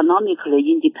they're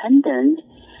economically independent,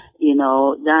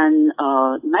 then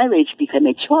marriage became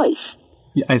a choice.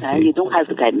 Yeah, I see. Right? You don't have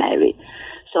to get married.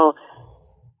 So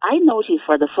I noticed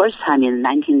for the first time in the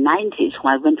 1990s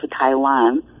when I went to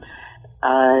Taiwan,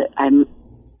 the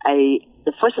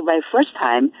very first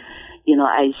time,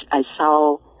 I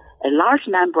saw a large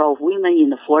number of women in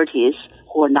the 40s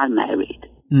who were not married.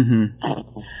 Mm-hmm.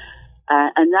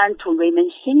 And then to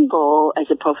remain single as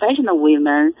a professional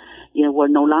woman, were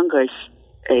no longer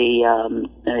a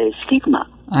stigma.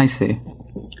 I see.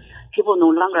 People no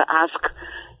longer ask,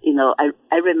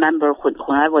 I remember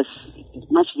when I was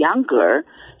much younger,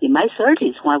 in my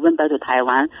 30s, when I went back to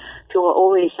Taiwan, people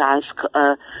always ask,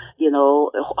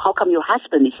 how come your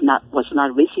husband was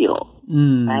not with you,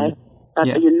 right? But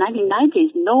in the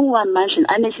 1990s, no one mentioned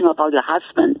anything about your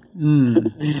husband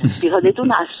because they do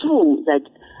not assume that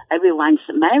everyone's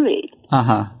married,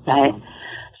 right?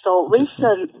 So with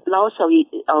the loss of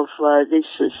this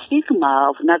stigma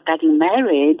of not getting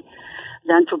married,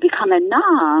 then to become a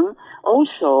nun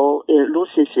also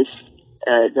loses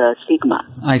the stigma.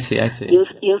 I see.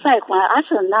 In fact, when I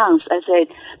asked the nuns, I said,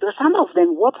 because some of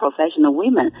them were professional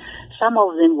women, some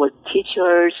of them were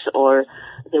teachers or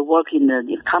they work in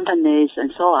the companies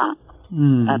and so on,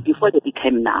 before they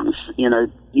became nuns,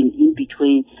 in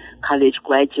between college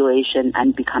graduation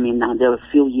and becoming nuns, there were a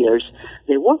few years,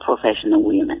 they were professional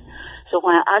women. So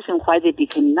when I asked them why they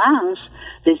became nuns,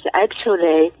 they said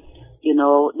actually,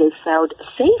 they felt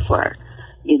safer,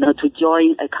 to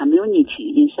join a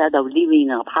community instead of living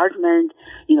in an apartment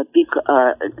in a big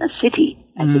city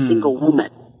as a single woman.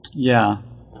 Yeah.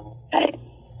 Right.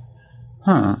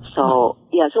 Huh. So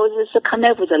it's a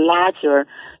connect with a larger,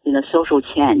 social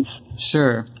change.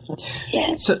 Sure.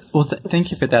 Yeah. So, thank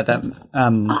you for that.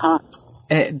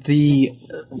 The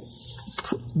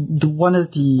one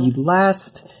of the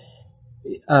last,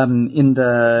 in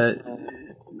the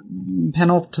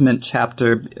penultimate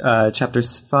chapter, chapter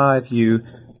 5, you,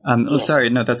 oh, sorry,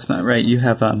 no, that's not right. You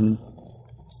have, in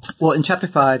chapter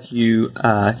 5, you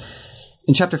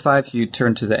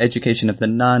turn to the education of the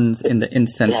nuns in the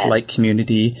incense-like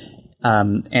community,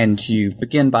 and you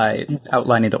begin by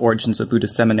outlining the origins of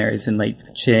Buddhist seminaries in Late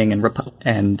Qing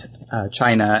and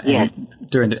China, and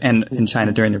in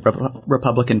China during the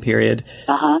Republican period.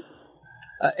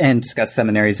 And discuss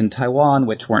seminaries in Taiwan,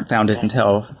 which weren't founded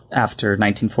until after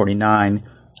 1949.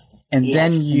 And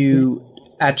then you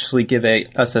actually give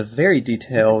us a very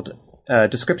detailed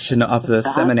description of the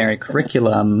seminary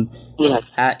curriculum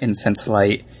at Incense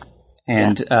Light.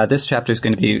 And this chapter is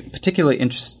going to be particularly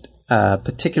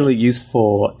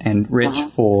useful and rich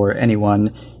for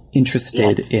anyone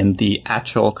interested in the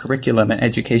actual curriculum and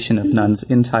education of nuns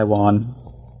in Taiwan.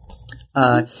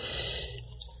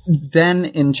 Then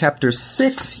in chapter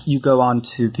 6, you go on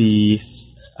to the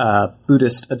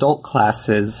Buddhist adult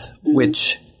classes,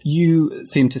 which you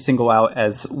seem to single out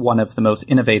as one of the most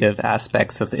innovative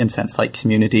aspects of the incense-like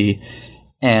community.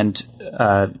 And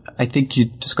I think you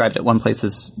described it one place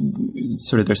as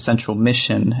sort of their central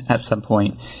mission at some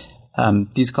point.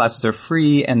 These classes are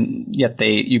free, and yet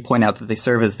you point out that they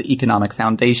serve as the economic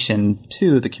foundation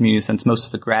to the community, since most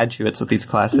of the graduates of these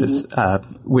classes,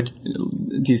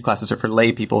 these classes are for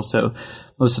lay people, so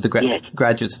most of the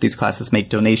graduates of these classes make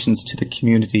donations to the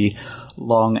community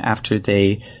long after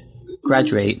they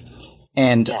graduate.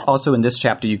 And also in this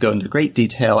chapter, you go into great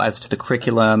detail as to the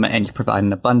curriculum, and you provide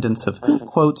an abundance of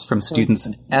quotes from students'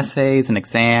 essays and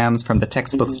exams, from the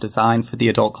textbooks designed for the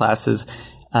adult classes,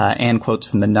 and quotes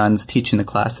from the nuns teaching the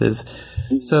classes.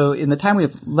 So in the time we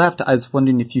have left, I was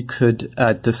wondering if you could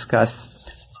discuss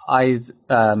either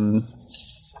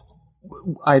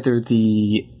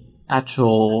the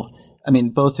actual I mean,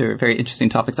 both are very interesting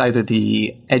topics, either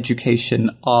the education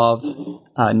of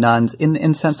nuns in the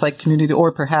incense-like community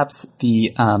or perhaps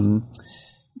the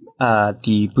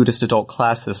Buddhist adult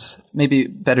classes. Maybe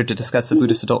better to discuss the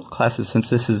Buddhist adult classes since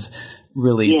this is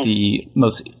really the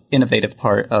most innovative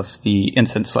part of the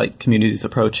incense-like community's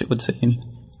approach, it would seem.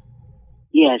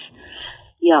 Yes.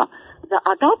 Yeah. The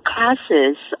adult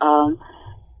classes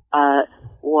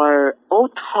were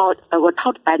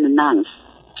taught by the nuns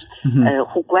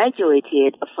who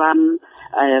graduated from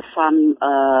the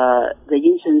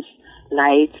Incense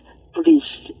Light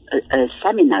Buddhist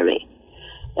seminary.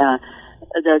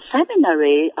 The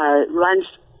seminary runs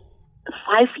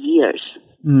 5 years.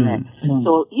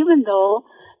 So even though,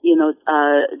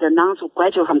 the nuns who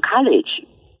graduate from college,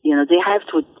 they have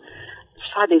to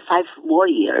study 5 more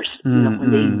years when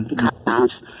they become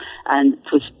nuns, and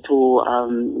to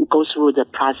go through the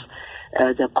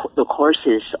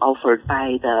courses offered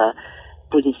by the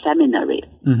Buddhist seminary.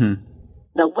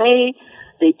 The way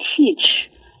they teach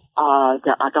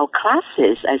the adult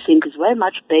classes, I think, is very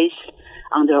much based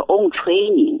on their own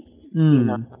training.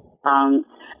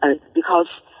 Because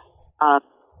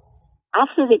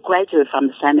after they graduate from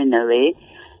the seminary,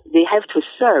 they have to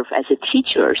serve as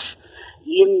teachers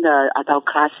in the adult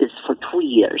classes for 2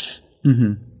 years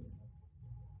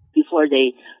before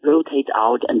they rotate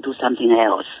out and do something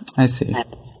else. I see.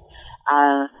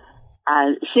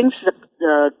 Since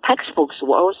the textbooks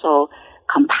were also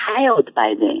compiled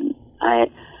by them,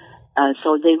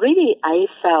 so they really, I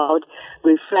felt,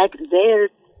 reflect their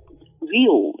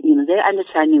view, their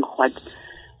understanding what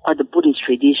the Buddhist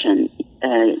tradition,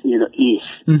 is,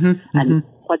 and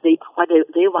what they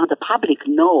want the public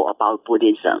know about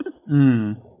Buddhism.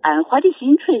 And what is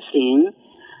interesting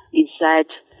is that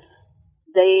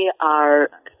they are,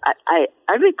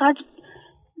 I regard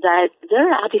that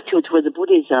their attitude with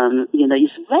Buddhism,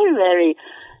 is very, very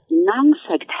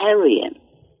non-sectarian.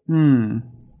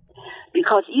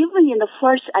 Because even in the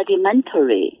first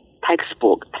elementary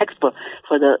textbook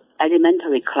for the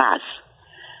elementary class,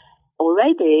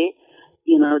 already,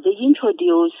 they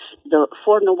introduce the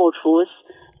 4 Noble Truths,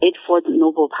 8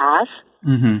 Noble Paths,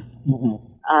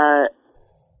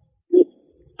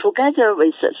 together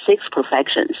with 6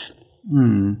 perfections.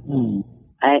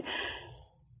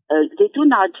 They do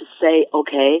not say,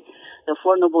 okay, the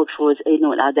 4 Noble Truths,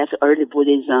 that's early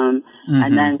Buddhism,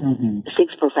 and then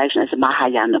 6 perfections is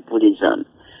Mahayana Buddhism.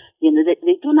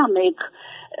 They do not make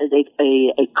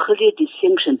a clear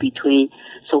distinction between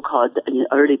so-called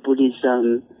early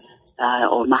Buddhism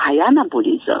or Mahayana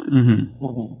Buddhism.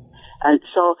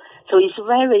 So it's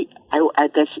very, I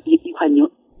guess,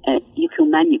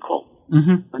 ecumenical,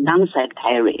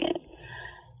 non-sectarian.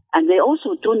 And they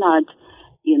also do not,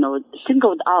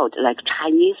 singled out like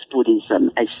Chinese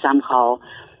Buddhism as somehow,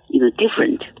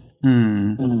 different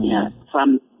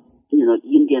from,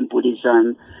 Indian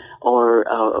Buddhism or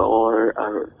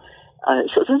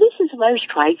so this is very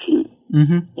striking.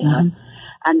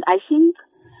 And I think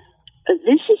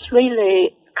this is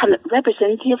really kind of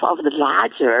representative of the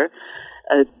larger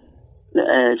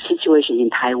situation in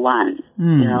Taiwan.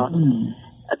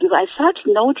 Because I started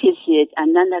to notice it,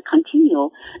 and then I continue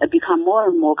to become more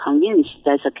and more convinced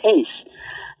that's the case.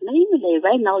 Namely,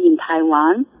 right now in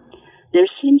Taiwan, there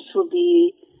seems to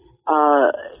be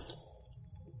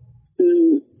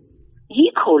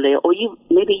equally or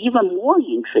maybe even more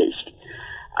interest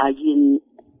in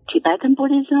Tibetan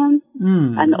Buddhism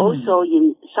and also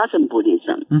in Southern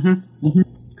Buddhism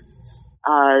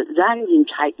than in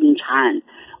China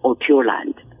or Pure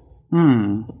Land.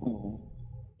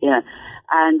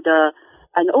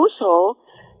 And also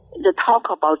the talk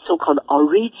about so-called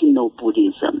original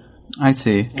Buddhism. I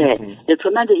see. Okay, the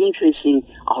tremendous interest in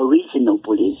original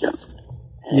Buddhism.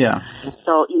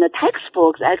 So in the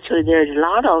textbooks, actually, there's a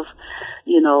lot of,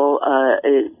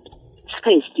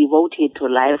 space devoted to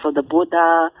life of the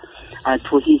Buddha,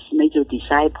 to his major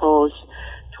disciples,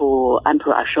 to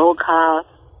Emperor Ashoka,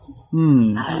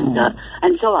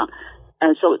 and so on.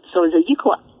 So the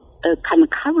equal kind of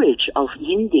coverage of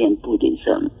Indian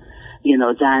Buddhism,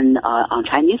 than on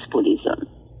Chinese Buddhism.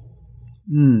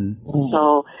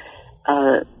 So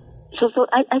I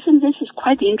think this is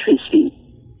quite interesting.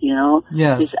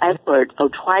 This effort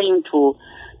of trying to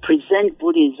present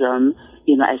Buddhism,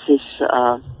 as this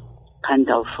kind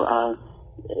of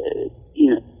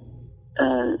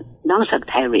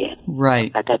non-sectarian.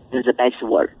 Right. That's the best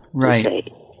word to say.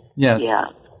 Yes. Yeah.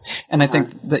 And I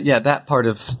think that, that part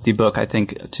of the book, I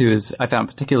think, too, I found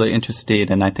particularly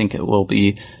interesting, and I think it will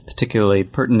be particularly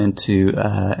pertinent to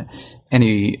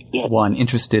anyone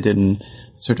interested in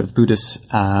sort of Buddhist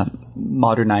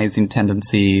modernizing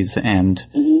tendencies and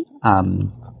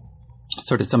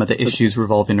sort of some of the issues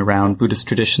revolving around Buddhist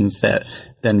traditions that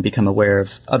then become aware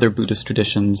of other Buddhist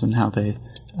traditions and how they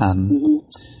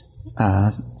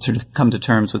sort of come to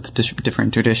terms with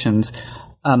different traditions.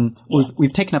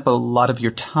 We've taken up a lot of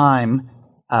your time,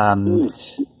 and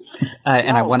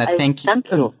I want to thank you.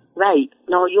 Thank you. Right.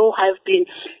 No,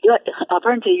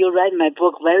 apparently you read my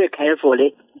book very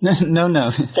carefully.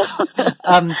 No. So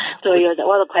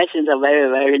all the questions are very,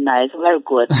 very nice, very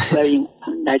good, very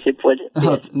nicely put.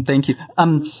 Oh, thank you.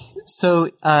 So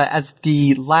as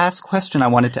the last question, I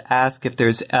wanted to ask if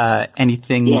there's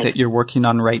anything that you're working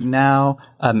on right now.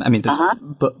 This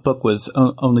book was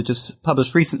only just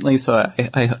published recently, so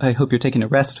I hope you're taking a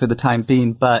rest for the time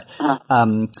being. But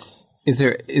is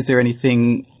there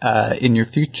anything in your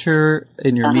future,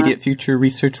 in your immediate future,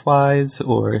 research-wise,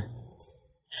 or?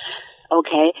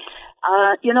 Okay.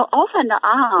 Off and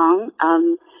on,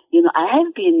 I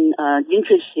have been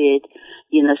interested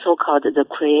in the so-called the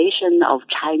creation of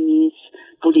Chinese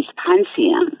Buddhist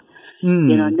pantheon.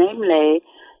 Namely,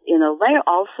 very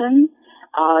often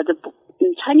the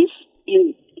Chinese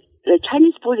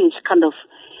Buddhists kind of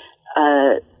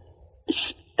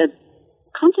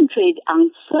concentrate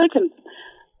on certain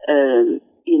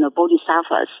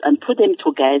bodhisattvas and put them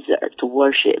together to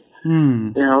worship.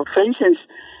 For instance,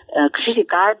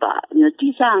 Kshitigarbha,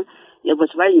 Dizang, it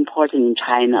was very important in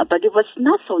China, but it was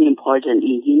not so important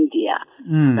in India,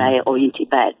 right, or in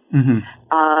Tibet.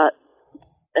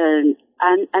 And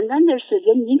then there's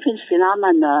an interesting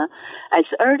phenomena. As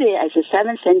early as the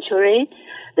 7th century,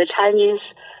 the Chinese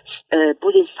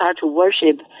Buddhists start to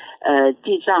worship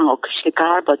Dizang or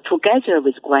Kshitigarbha together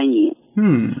with Guan Yin.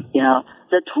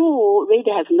 The two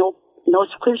really have no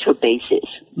scriptural basis.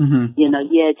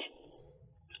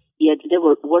 Yet they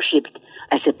were worshipped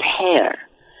as a pair.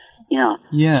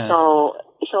 Yes. So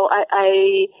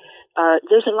I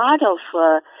there's a lot of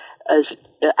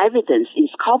evidence in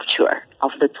sculpture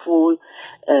of the two,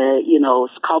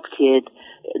 sculpted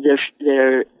their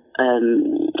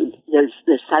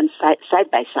side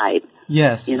by side.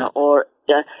 Yes. Or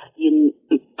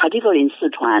particularly in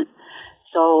Sichuan.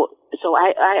 So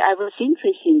I was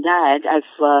interested in that. I've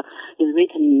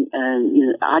written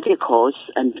articles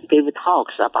and gave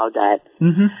talks about that.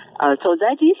 So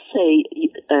that is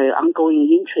a ongoing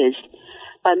interest.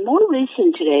 But more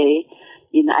recently,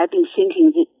 I've been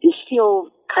thinking that it's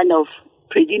still kind of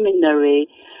preliminary,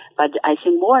 but I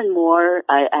think more and more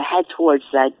I head towards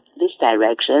this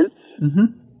direction.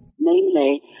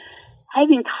 Namely,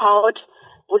 having taught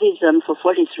Buddhism for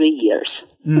 43 years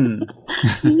in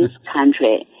this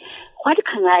country, what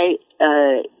can I,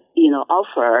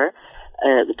 offer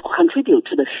to contribute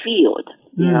to the field?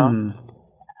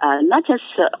 Not just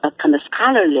a kind of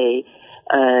scholarly,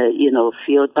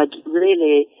 field, but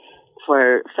really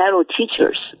for fellow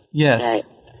teachers. Yes. Right?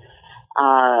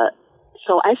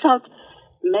 So I thought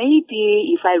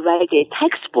maybe if I write a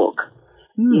textbook,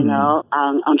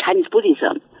 on Chinese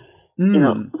Buddhism,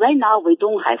 right now we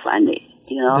don't have any.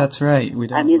 That's right. We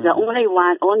don't. the only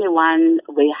one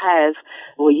we have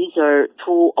were either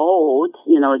too old,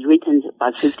 written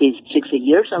about 50, 60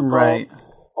 years ago, right,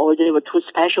 or they were too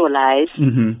specialized,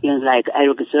 like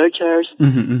Eric Searchers,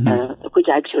 which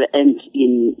actually end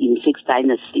in 6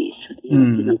 dynasties,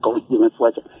 didn't go even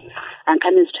further. And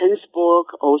Kenneth Chen's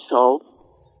book also,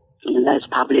 that's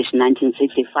published in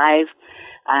 1965,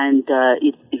 and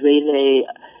it really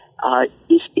I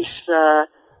used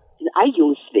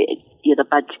it.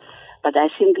 But I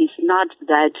think it's not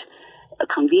that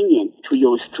convenient to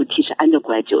use to teach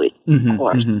undergraduate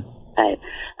course.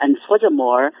 And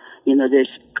furthermore, there's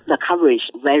the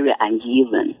coverage very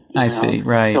uneven. I see,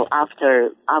 right. So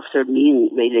after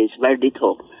Ming really is very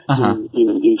little in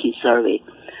his survey.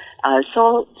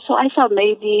 So I thought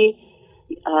maybe,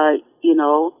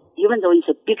 even though it's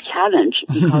a big challenge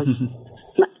because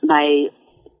my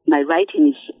writing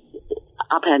is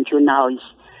up until now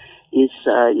is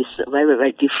very,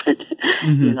 very different,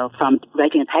 from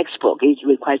writing a textbook. It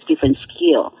requires different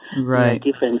skill, right?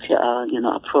 Different,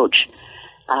 approach.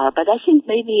 But I think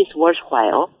maybe it's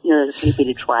worthwhile, to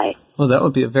really try. Well, that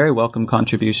would be a very welcome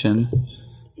contribution.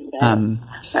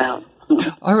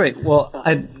 All right. Well,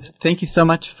 I thank you so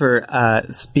much for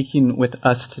speaking with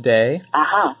us today.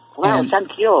 Well,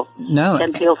 thank you. No.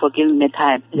 Thank you for giving me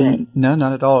time. No,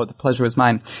 not at all. The pleasure was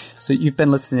mine. So you've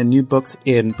been listening to New Books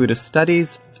in Buddhist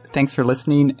Studies. Thanks for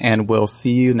listening, and we'll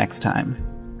see you next time.